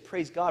reposition and say,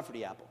 praise God for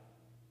the apple.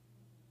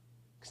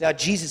 Because now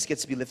Jesus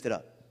gets to be lifted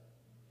up.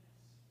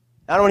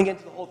 Now, I don't want to get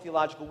into the whole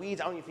theological weeds.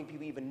 I don't even think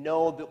people even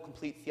know the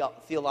complete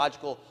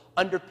theological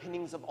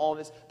underpinnings of all of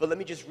this. But let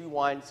me just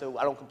rewind so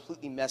I don't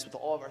completely mess with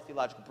all of our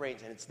theological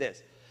brains. And it's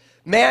this.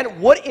 Man,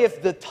 what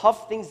if the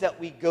tough things that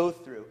we go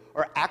through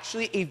are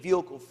actually a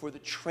vehicle for the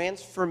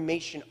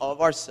transformation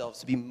of ourselves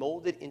to be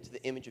molded into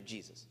the image of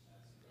Jesus?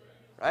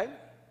 Right?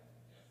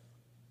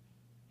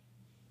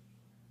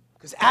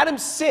 Because Adam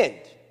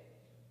sinned.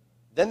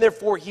 Then,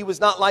 therefore, he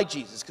was not like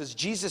Jesus, because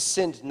Jesus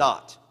sinned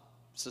not.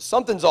 So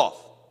something's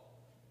off.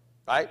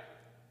 Right?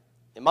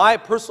 In my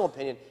personal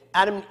opinion,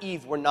 Adam and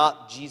Eve were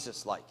not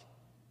Jesus-like.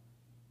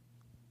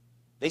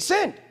 They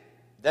sinned.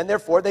 Then,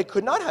 therefore, they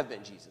could not have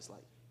been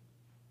Jesus-like.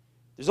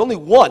 There's only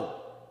one.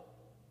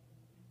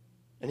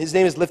 And his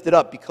name is lifted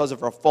up because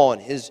of our fall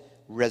and his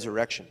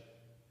resurrection.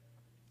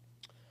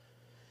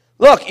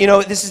 Look,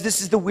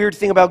 this is the weird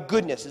thing about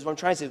goodness. This is what I'm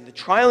trying to say. When the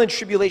trial and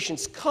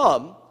tribulations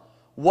come,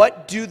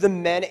 what do the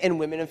men and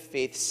women of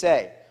faith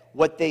say?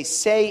 What they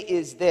say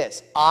is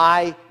this: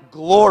 I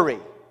glory.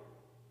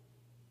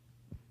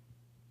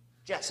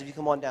 Jess, if you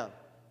come on down.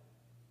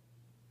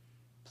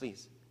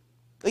 Please.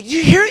 Like,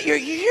 you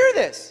hear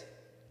this.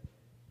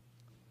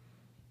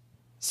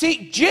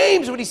 See,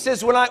 James, when he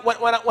says, when I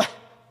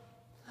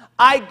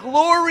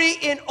glory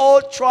in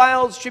all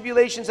trials,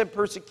 tribulations, and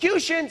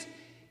persecutions,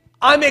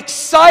 I'm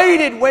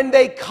excited when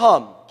they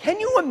come. Can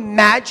you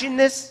imagine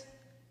this?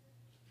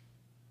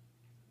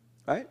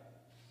 Right?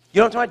 You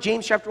know what I'm talking about?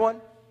 James chapter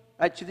 1?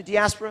 Right? To the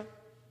diaspora?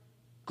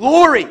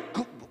 Glory.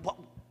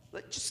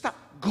 Just stop.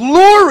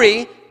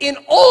 Glory in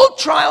all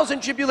trials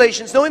and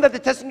tribulations, knowing that the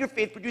testing of your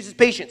faith produces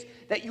patience,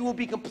 that you will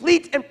be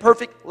complete and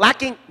perfect,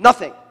 lacking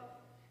nothing.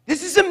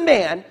 This is a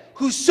man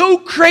who's so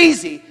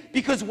crazy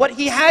because what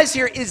he has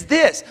here is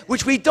this,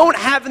 which we don't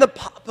have in the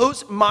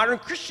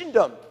postmodern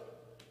Christendom.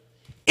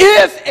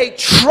 If a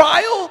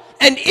trial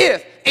and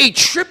if a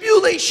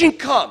tribulation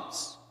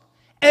comes,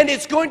 and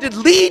it's going to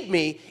lead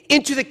me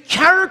into the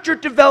character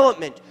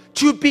development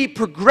to be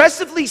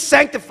progressively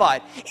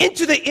sanctified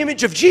into the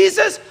image of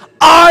Jesus,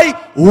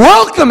 I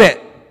welcome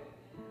it.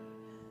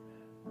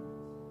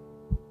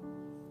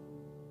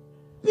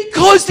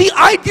 Because the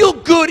ideal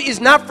good is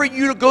not for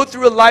you to go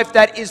through a life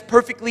that is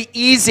perfectly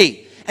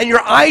easy. And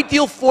your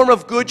ideal form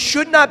of good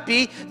should not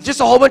be just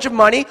a whole bunch of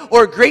money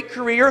or a great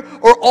career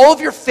or all of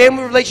your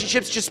family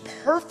relationships just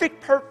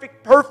perfect,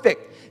 perfect,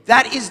 perfect.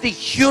 That is the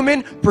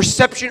human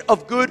perception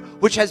of good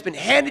which has been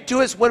handed to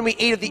us when we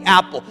ate of the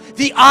apple.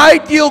 The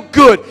ideal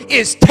good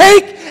is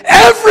take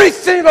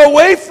everything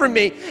away from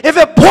me if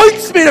it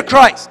points me to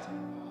Christ.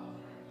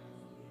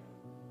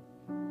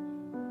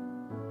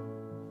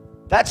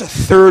 That's a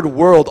third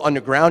world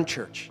underground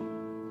church.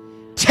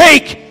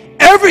 Take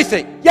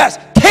everything. Yes,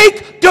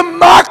 take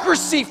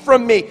democracy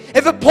from me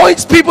if it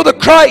points people to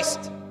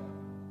Christ.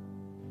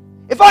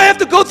 If I have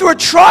to go through a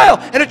trial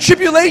and a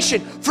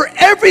tribulation for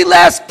every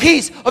last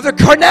piece of the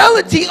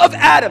carnality of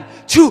Adam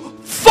to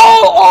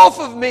fall off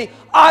of me,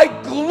 I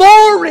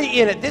glory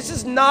in it. This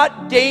is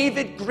not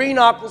David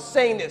Greenackle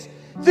saying this.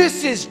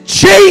 This is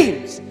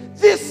James.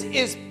 This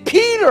is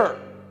Peter.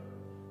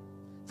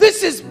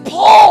 This is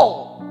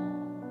Paul.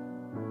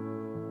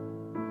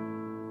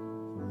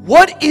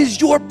 What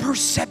is your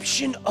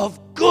perception of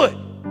good?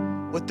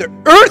 What the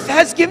earth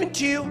has given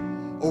to you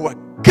or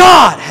what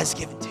God has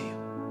given to you?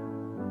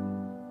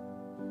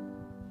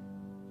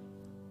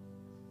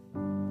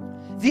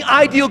 The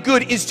ideal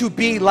good is to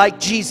be like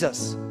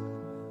Jesus.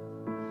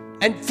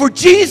 And for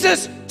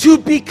Jesus to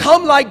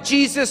become like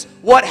Jesus,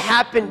 what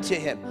happened to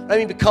him? I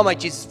mean, become like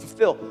Jesus,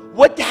 fulfill.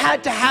 What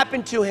had to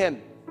happen to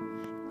him?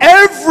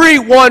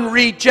 Everyone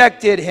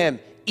rejected him,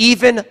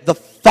 even the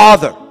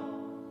Father.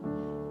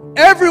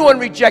 Everyone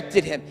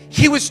rejected him.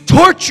 He was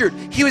tortured.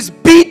 He was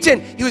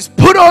beaten. He was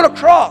put on a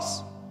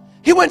cross.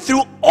 He went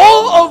through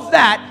all of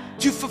that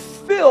to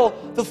fulfill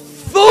the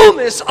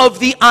fullness of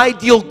the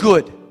ideal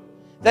good.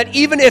 That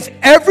even if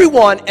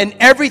everyone and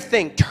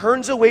everything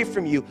turns away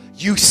from you,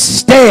 you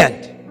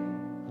stand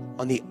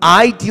on the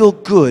ideal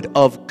good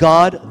of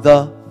God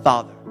the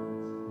Father.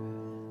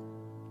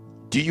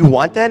 Do you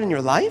want that in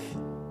your life?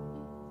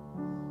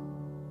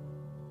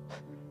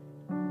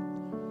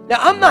 Now,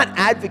 I'm not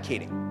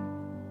advocating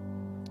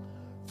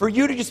for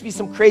you to just be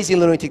some crazy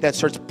lunatic that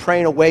starts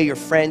praying away your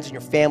friends and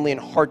your family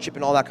and hardship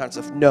and all that kind of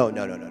stuff. No.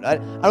 I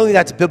don't think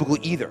that's biblical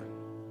either.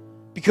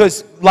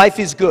 Because life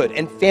is good,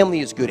 and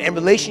family is good, and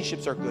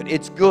relationships are good.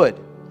 It's good.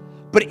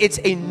 But it's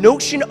a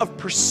notion of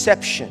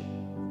perception.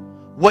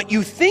 What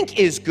you think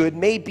is good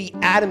may be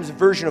Adam's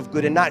version of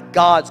good and not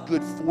God's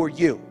good for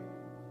you.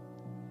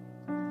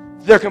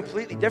 They're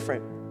completely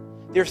different.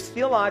 They're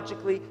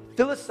theologically,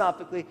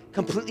 philosophically,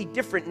 completely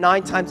different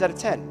 9 times out of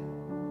 10.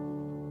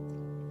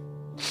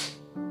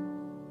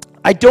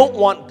 I don't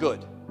want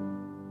good.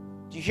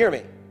 Do you hear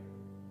me?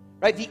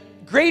 Right? The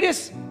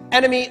greatest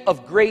enemy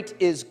of great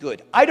is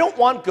good. I don't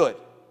want good.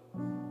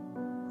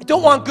 I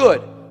don't want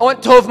good. I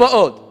want tov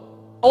ma'od.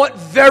 I want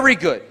very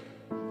good.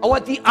 I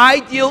want the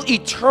ideal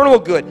eternal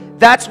good.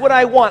 That's what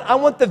I want. I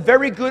want the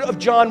very good of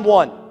John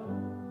 1.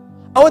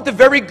 I want the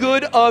very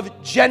good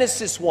of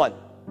Genesis 1.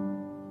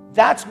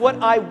 That's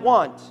what I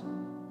want.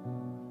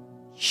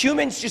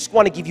 Humans just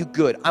want to give you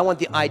good. I want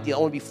the ideal. I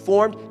want to be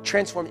formed,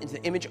 transformed into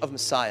the image of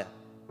Messiah.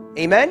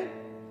 Amen?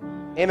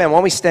 Amen. Why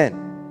don't we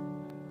stand?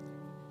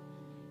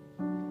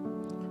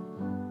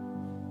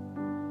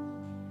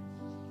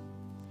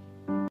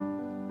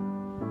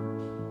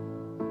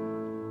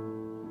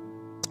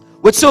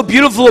 What's so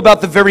beautiful about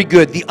the very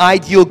good, the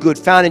ideal good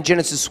found in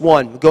Genesis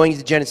 1, going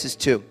into Genesis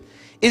 2,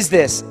 is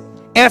this.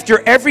 After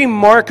every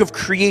mark of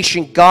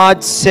creation,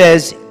 God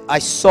says, I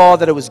saw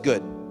that it was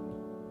good.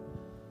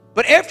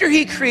 But after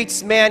he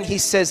creates man, he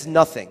says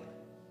nothing.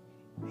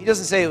 He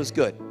doesn't say it was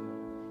good.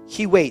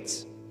 He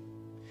waits.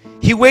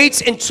 He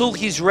waits until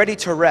he's ready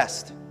to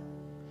rest.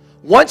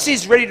 Once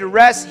he's ready to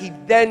rest, he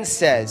then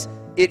says,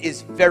 it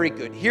is very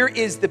good. Here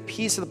is the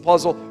piece of the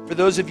puzzle for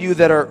those of you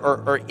that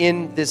are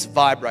in this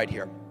vibe right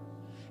here.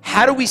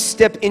 How do we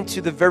step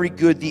into the very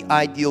good, the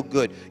ideal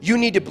good? You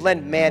need to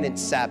blend man and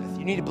Sabbath.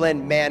 You need to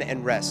blend man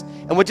and rest.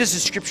 And what does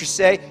the scripture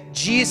say?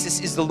 Jesus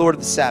is the Lord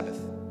of the Sabbath.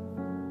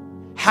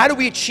 How do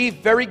we achieve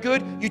very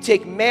good? You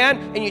take man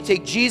and you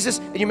take Jesus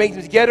and you make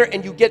them together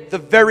and you get the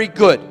very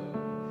good.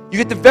 You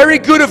get the very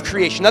good of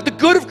creation. Not the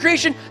good of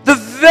creation, the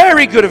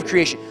very good of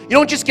creation. You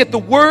don't just get the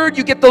word,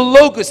 you get the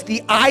logos,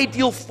 the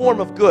ideal form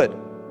of good.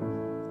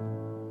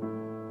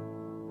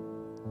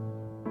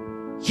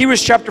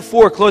 Hebrews chapter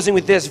 4, closing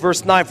with this,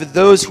 verse 9. For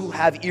those who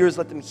have ears,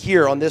 let them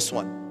hear on this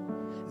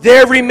one.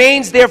 There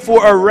remains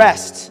therefore a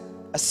rest,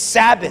 a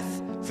Sabbath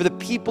for the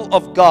people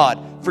of God.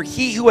 For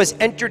he who has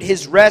entered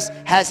his rest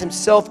has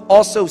himself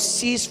also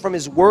ceased from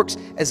his works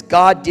as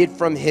God did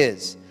from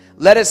his.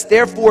 Let us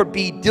therefore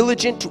be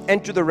diligent to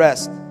enter the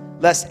rest,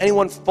 lest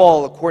anyone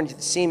fall according to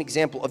the same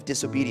example of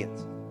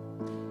disobedience.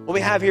 What we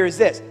have here is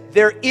this.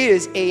 There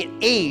is an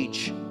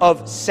age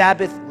of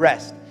Sabbath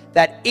rest.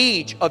 That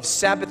age of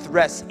Sabbath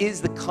rest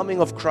is the coming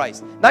of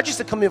Christ. Not just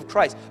the coming of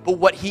Christ, but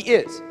what he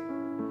is.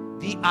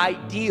 The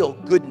ideal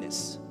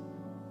goodness.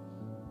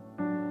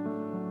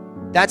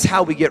 That's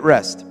how we get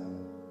rest.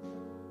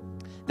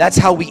 That's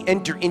how we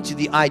enter into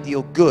the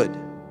ideal good.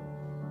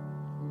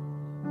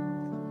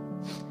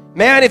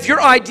 Man, if your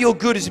ideal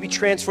good is to be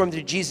transformed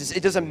into Jesus,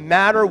 it doesn't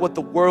matter what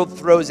the world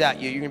throws at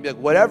you. You're going to be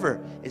like,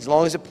 whatever, as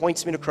long as it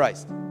points me to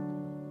Christ.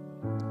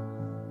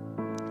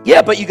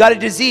 Yeah, but you got a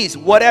disease,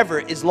 whatever,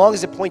 as long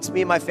as it points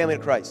me and my family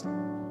to Christ.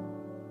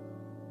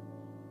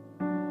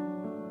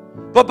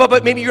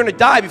 But maybe you're going to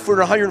die before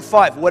you're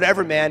 105.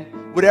 Whatever, man.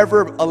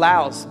 Whatever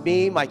allows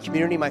me, my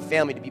community, my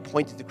family to be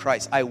pointed to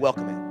Christ, I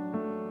welcome it.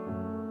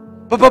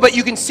 But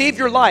you can save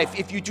your life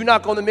if you do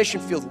not go on the mission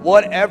field.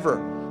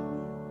 Whatever.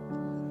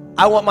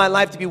 I want my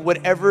life to be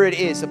whatever it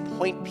is to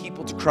point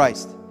people to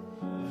Christ.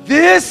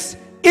 This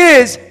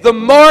is the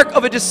mark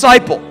of a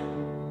disciple.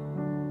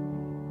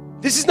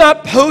 This is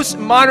not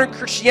postmodern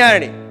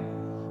Christianity.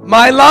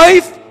 My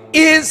life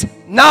is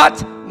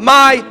not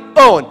my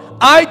own.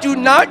 I do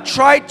not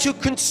try to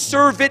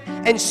conserve it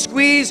and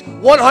squeeze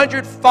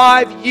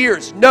 105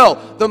 years. No,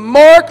 the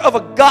mark of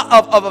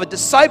a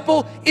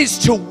disciple is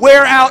to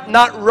wear out,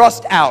 not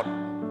rust out.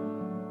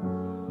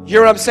 You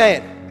hear what I'm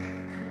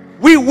saying?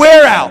 We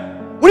wear out.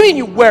 What do you mean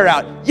you wear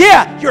out?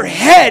 Yeah, your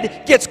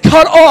head gets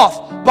cut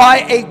off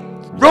by a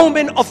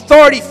Roman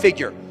authority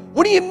figure.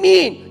 What do you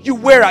mean you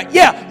wear out?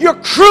 Yeah, you're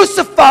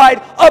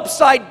crucified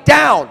upside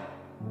down.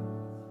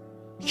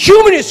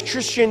 Humanist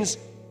Christians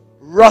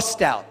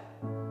rust out.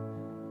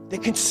 They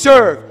can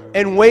serve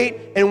and wait,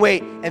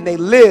 and they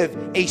live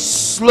a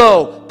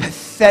slow,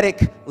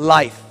 pathetic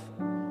life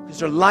because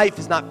their life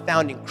is not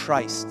found in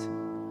Christ.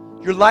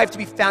 Your life to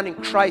be found in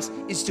Christ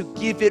is to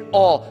give it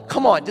all.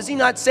 Come on, does he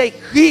not say,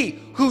 he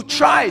who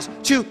tries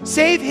to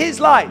save his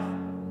life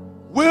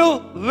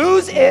will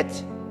lose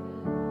it?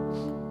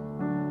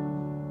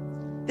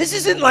 This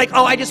isn't like,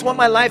 oh, I just want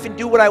my life and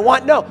do what I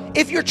want. No,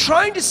 if you're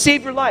trying to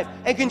save your life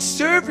and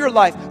conserve your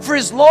life for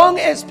as long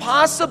as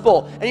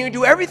possible, and you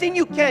do everything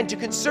you can to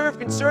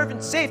conserve,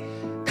 and save,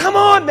 come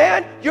on,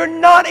 man, you're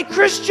not a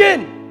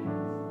Christian.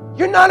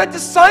 You're not a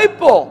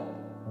disciple.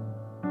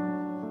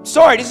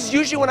 Sorry, this is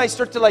usually when I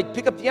start to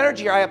pick up the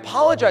energy here. I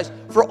apologize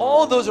for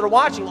all those that are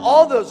watching,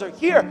 all those that are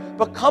here.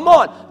 But come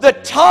on, the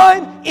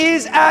time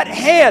is at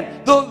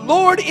hand. The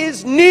Lord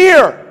is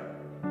near.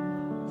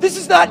 This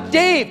is not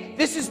Dave.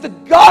 This is the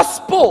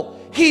gospel.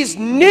 He's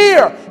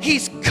near.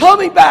 He's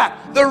coming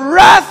back. The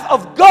wrath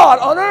of God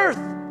on earth.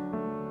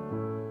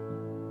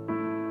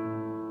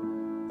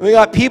 And we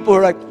got people who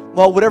are like,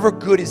 well, whatever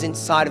good is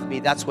inside of me,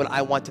 that's what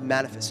I want to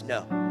manifest.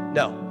 No.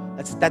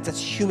 That's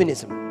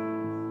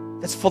humanism.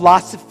 That's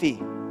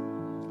philosophy.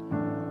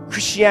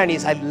 Christianity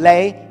is I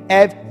lay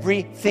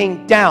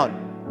everything down.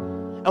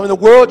 And when the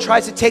world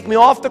tries to take me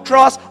off the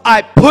cross,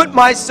 I put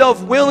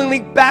myself willingly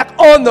back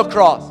on the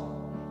cross.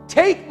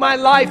 Take my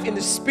life in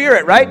the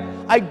Spirit, right?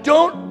 I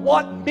don't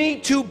want me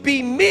to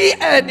be me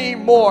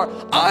anymore.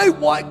 I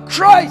want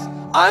Christ.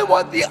 I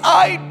want the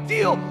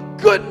ideal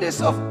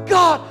goodness of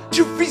God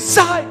to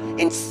reside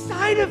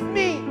inside of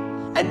me.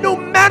 And no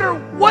matter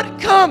what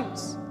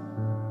comes,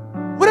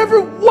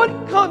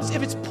 what comes,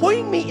 if it's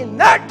pointing me in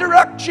that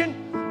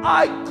direction,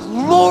 I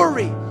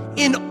glory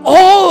in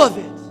all of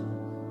it.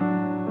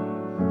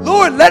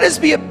 Lord, let us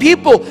be a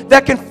people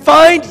that can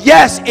find,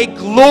 yes, a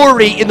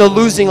glory in the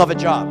losing of a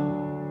job.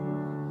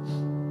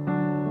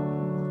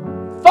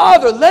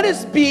 Father, let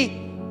us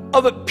be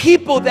of a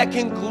people that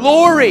can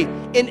glory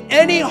in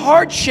any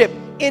hardship,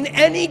 in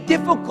any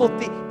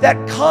difficulty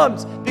that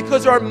comes,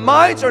 because our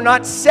minds are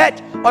not set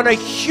on a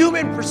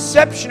human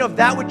perception of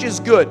that which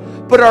is good,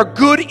 but our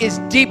good is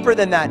deeper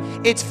than that.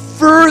 It's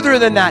further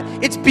than that.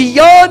 It's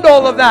beyond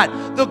all of that.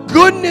 The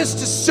goodness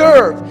to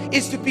serve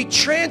is to be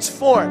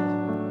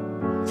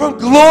transformed from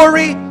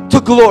glory to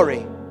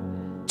glory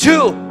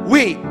till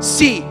we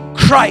see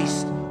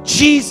Christ,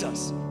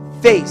 Jesus,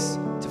 face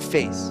to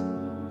face.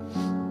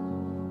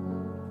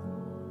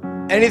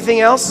 Anything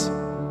else?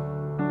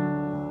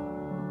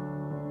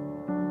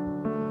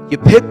 You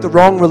picked the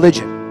wrong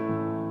religion.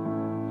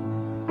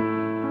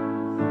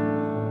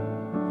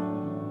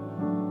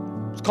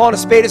 Let's call it a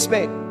spade a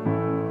spade.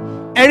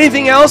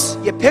 Anything else?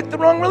 You picked the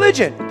wrong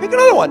religion. Pick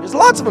another one. There's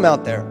lots of them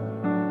out there.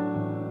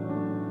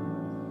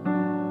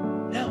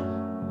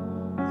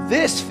 Now,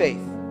 this faith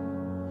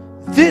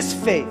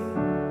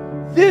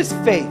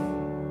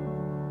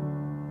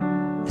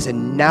is a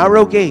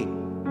narrow gate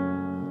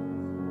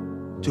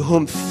to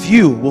whom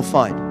few will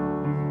find.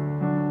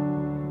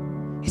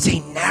 It's a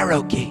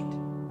narrow gate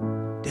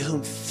to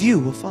whom few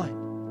will find.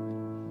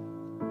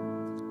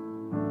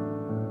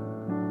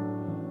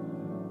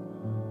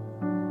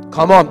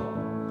 Come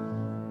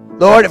on.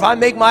 Lord, if I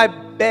make my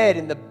bed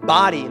in the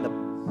body, in the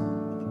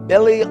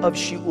belly of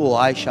Sheol,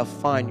 I shall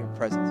find your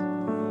presence.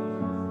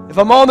 If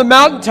I'm on the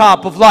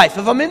mountaintop of life,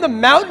 if I'm in the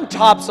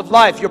mountaintops of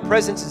life, your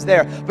presence is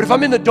there. But if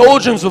I'm in the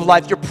doldrums of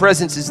life, your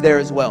presence is there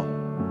as well.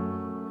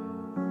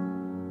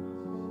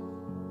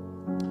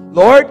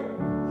 Lord,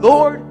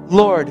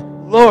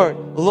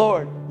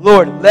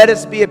 let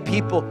us be a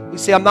people who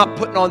say, I'm not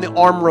putting on the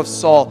armor of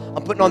Saul.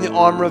 I'm putting on the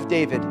armor of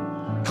David.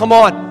 Come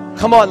on.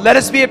 Let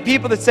us be a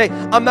people that say,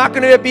 I'm not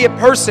going to be a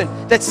person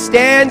that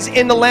stands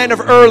in the land of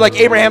Ur like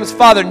Abraham's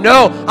father.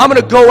 No, I'm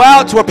going to go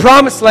out to a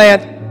promised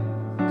land.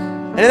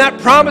 And in that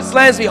promised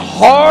land, it's going to be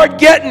hard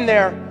getting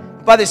there.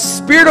 By the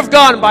Spirit of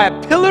God and by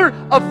a pillar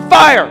of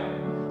fire,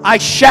 I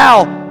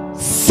shall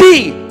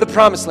see the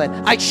promised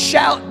land. I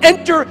shall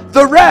enter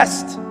the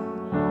rest.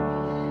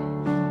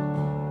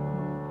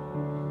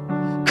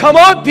 Come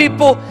on,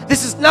 people.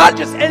 This is not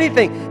just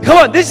anything. Come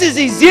on, this is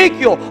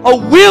Ezekiel, a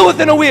wheel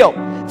within a wheel.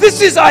 This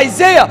is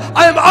Isaiah.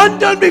 I am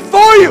undone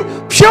before you.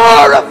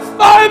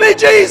 Purify me,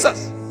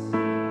 Jesus.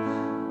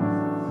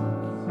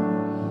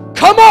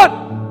 Come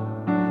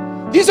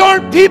on. These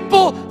aren't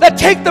people that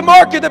take the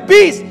mark of the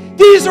beast.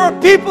 These are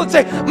people that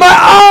say, my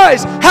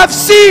eyes have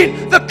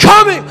seen the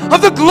coming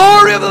of the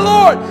glory of the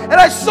Lord. And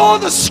I saw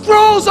the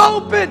scrolls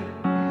open.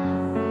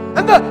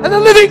 And the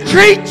living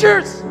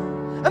creatures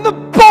and the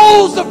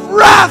bowls of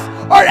wrath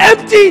are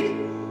empty.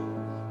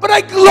 But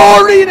I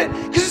glory in it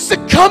because it's the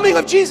coming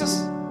of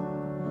Jesus.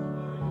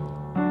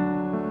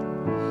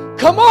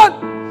 Come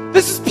on.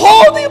 This is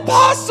Paul the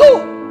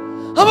Apostle.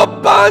 I'm a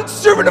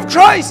bondservant of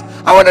Christ.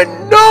 I want to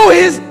know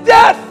his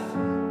death.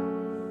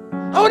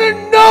 I want to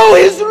know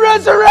his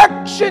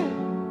resurrection.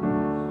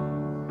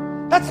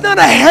 That's not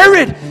a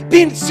Herod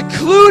being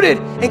secluded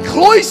and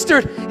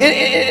cloistered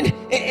in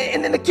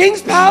the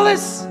king's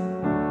palace.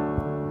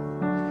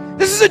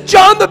 This is a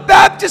John the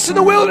Baptist in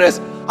the wilderness.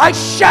 I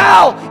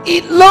shall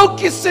eat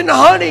locusts and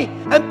honey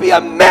and be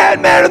a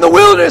madman in the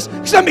wilderness,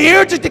 because I'm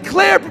here to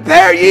declare,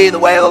 prepare ye the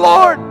way of the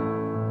Lord.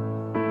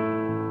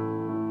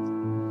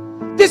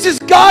 This is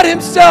God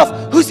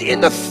himself who's in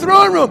the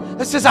throne room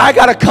that says, I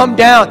got to come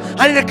down.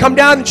 I need to come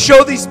down and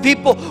show these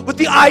people what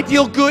the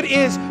ideal good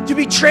is, to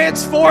be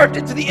transformed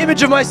into the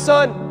image of my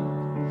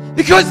Son,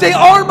 because they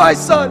are my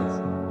sons.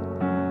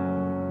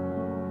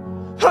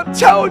 I'm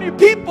telling you,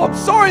 people, I'm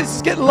sorry this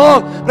is getting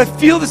long, but I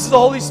feel this is the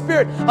Holy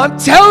Spirit. I'm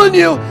telling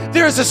you,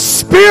 there's a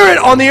spirit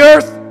on the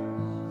earth.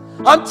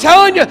 I'm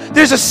telling you,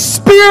 there's a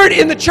spirit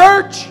in the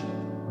church.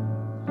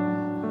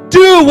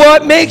 Do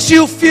what makes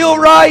you feel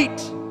right.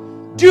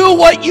 Do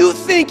what you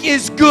think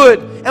is good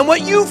and what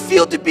you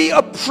feel to be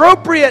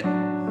appropriate.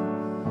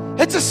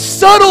 It's a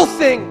subtle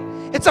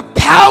thing. It's a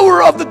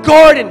power of the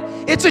garden.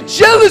 It's a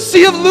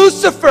jealousy of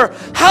Lucifer.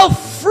 How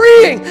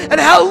freeing and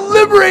how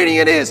liberating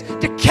it is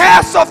to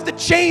cast off the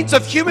chains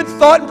of human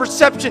thought and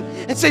perception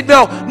and say,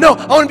 no,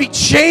 I want to be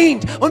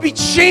chained. I want to be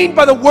chained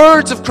by the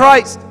words of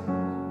Christ.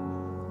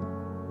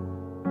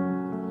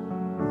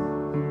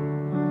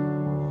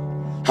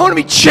 I want to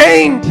be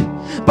chained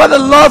by the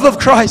love of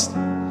Christ.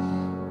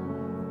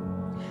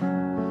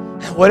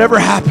 And whatever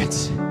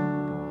happens,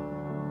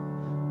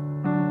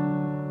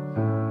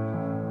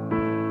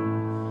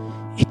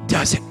 it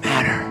doesn't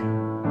matter.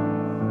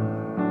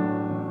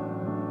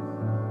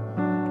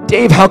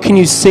 Dave, how can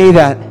you say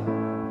that?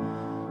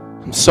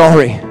 I'm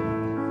sorry.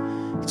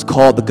 It's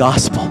called the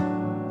gospel.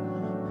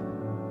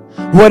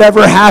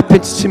 Whatever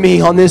happens to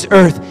me on this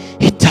earth,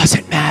 it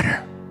doesn't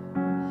matter.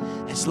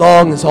 As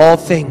long as all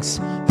things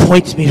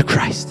point me to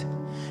Christ.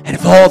 And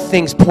if all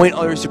things point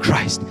others to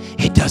Christ,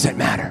 it doesn't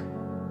matter.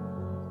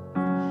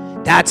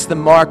 That's the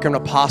mark of an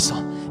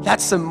apostle.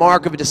 That's the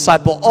mark of a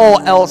disciple. All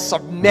else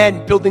are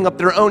men building up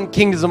their own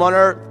kingdom on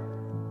earth.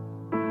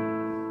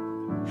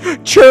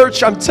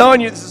 Church, I'm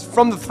telling you, this is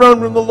from the throne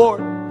room of the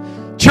Lord.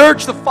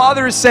 Church, the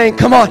Father is saying,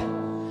 come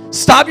on,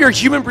 stop your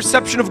human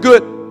perception of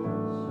good.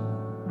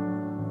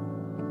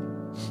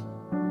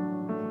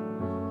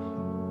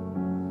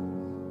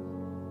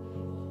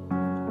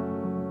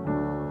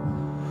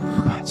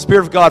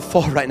 Spirit of God,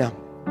 fall right now.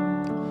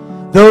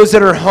 Those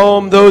that are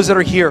home, those that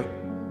are here.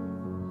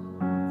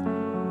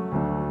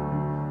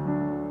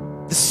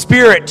 The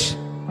Spirit,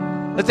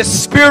 let the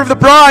Spirit of the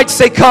bride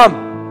say,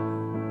 come.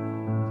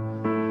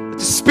 Let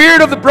the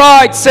Spirit of the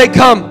bride say,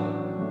 come.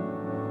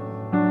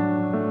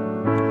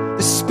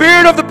 The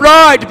Spirit of the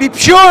bride to be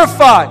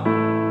purified,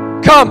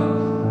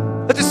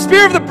 come. Let the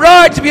Spirit of the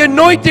bride to be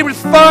anointed with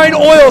fine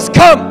oils,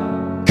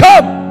 come.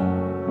 Come.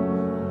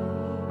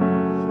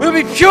 We'll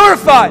be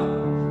purified.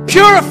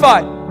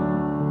 Purified.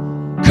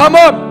 Come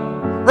up.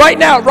 Right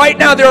now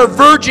there are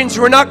virgins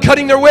who are not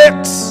cutting their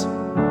wicks.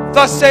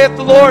 Thus saith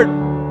the Lord.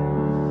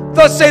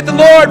 Thus saith the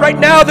Lord. Right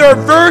now there are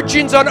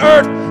virgins on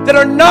earth that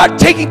are not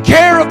taking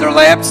care of their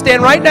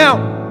lampstand right now.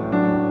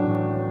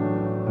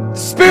 The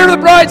Spirit of the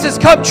bride says,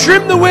 come,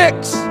 trim the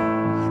wicks.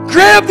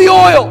 Grab the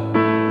oil.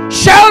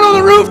 Shout on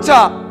the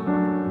rooftop.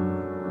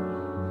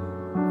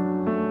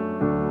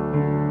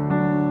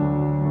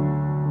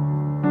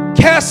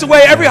 Cast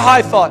away every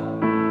high thought.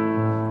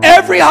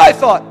 Every high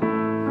thought.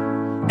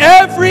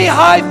 Every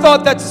high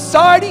thought that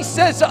society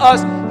says to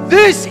us,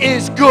 this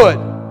is good.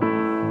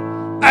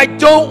 I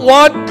don't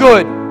want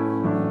good.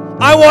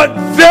 I want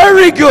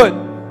very good.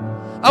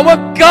 I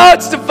want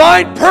God's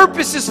divine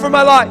purposes for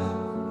my life.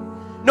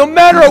 No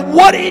matter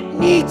what it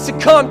needs to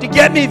come to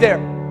get me there.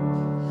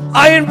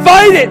 I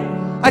invite it.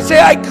 I say,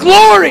 I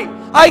glory.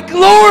 I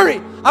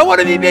glory. I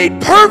want to be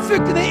made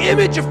perfect in the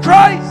image of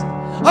Christ.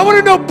 I want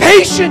to know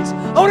patience.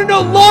 I want to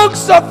know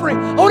long-suffering.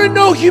 I want to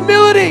know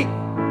humility.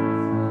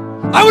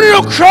 I want to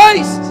know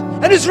Christ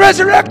and His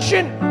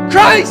resurrection.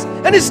 Christ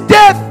and His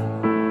death.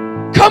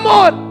 Come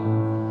on.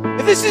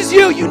 If this is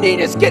you, you need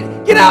us. Get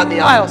out in the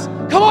aisles.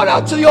 Come on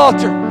out to the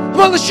altar. Come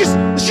on, let's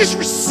just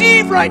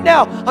receive right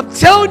now. I'm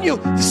telling you,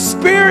 the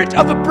Spirit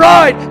of the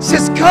bride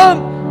says,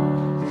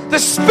 come. The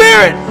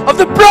Spirit of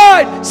the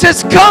bride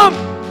says, come.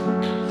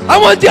 I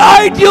want the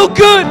ideal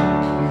good.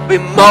 Be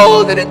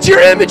molded into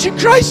your image in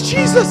Christ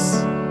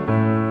Jesus.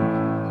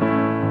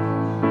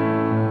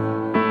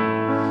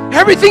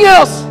 Everything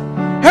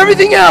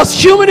else,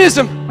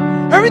 humanism,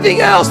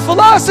 everything else,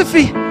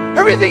 philosophy,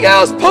 everything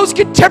else,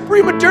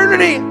 post-contemporary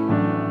modernity.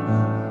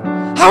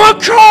 I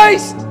want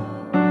Christ.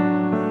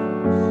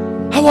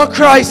 I want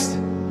Christ.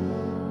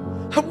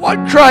 I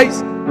want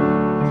Christ.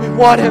 We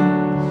want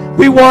Him.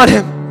 We want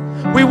Him.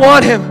 We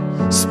want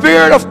Him.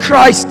 Spirit of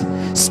Christ.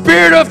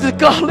 Spirit of the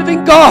God,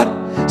 living God.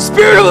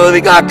 Spirit of the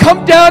living God,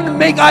 come down and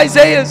make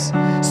Isaiah's.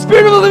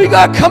 Spirit of the living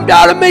God, come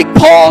down and make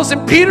Paul's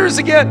and Peter's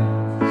again.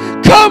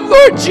 Come,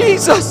 Lord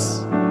Jesus.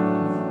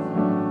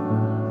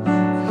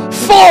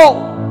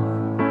 Fall.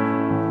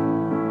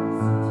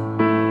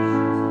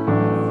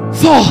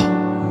 Fall.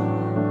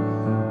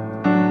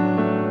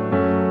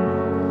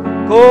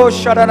 Oh,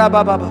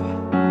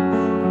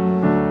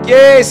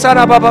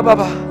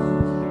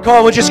 come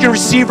on, we're just going to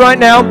receive right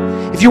now.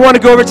 If you want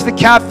to go over to the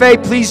cafe,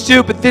 please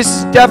do, but this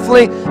is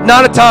definitely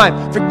not a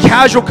time for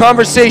casual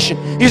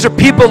conversation. These are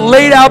people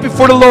laid out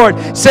before the Lord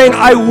saying,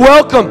 I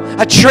welcome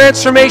a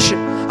transformation.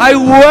 I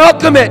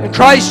welcome it in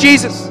Christ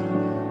Jesus.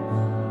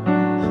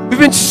 We've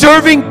been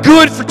serving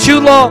good for too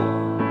long.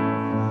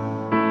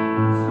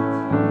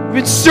 We've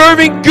been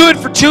serving good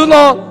for too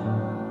long.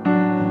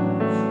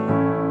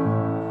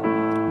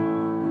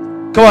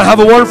 Come on, have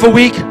a wonderful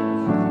week.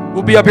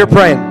 We'll be up here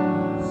praying.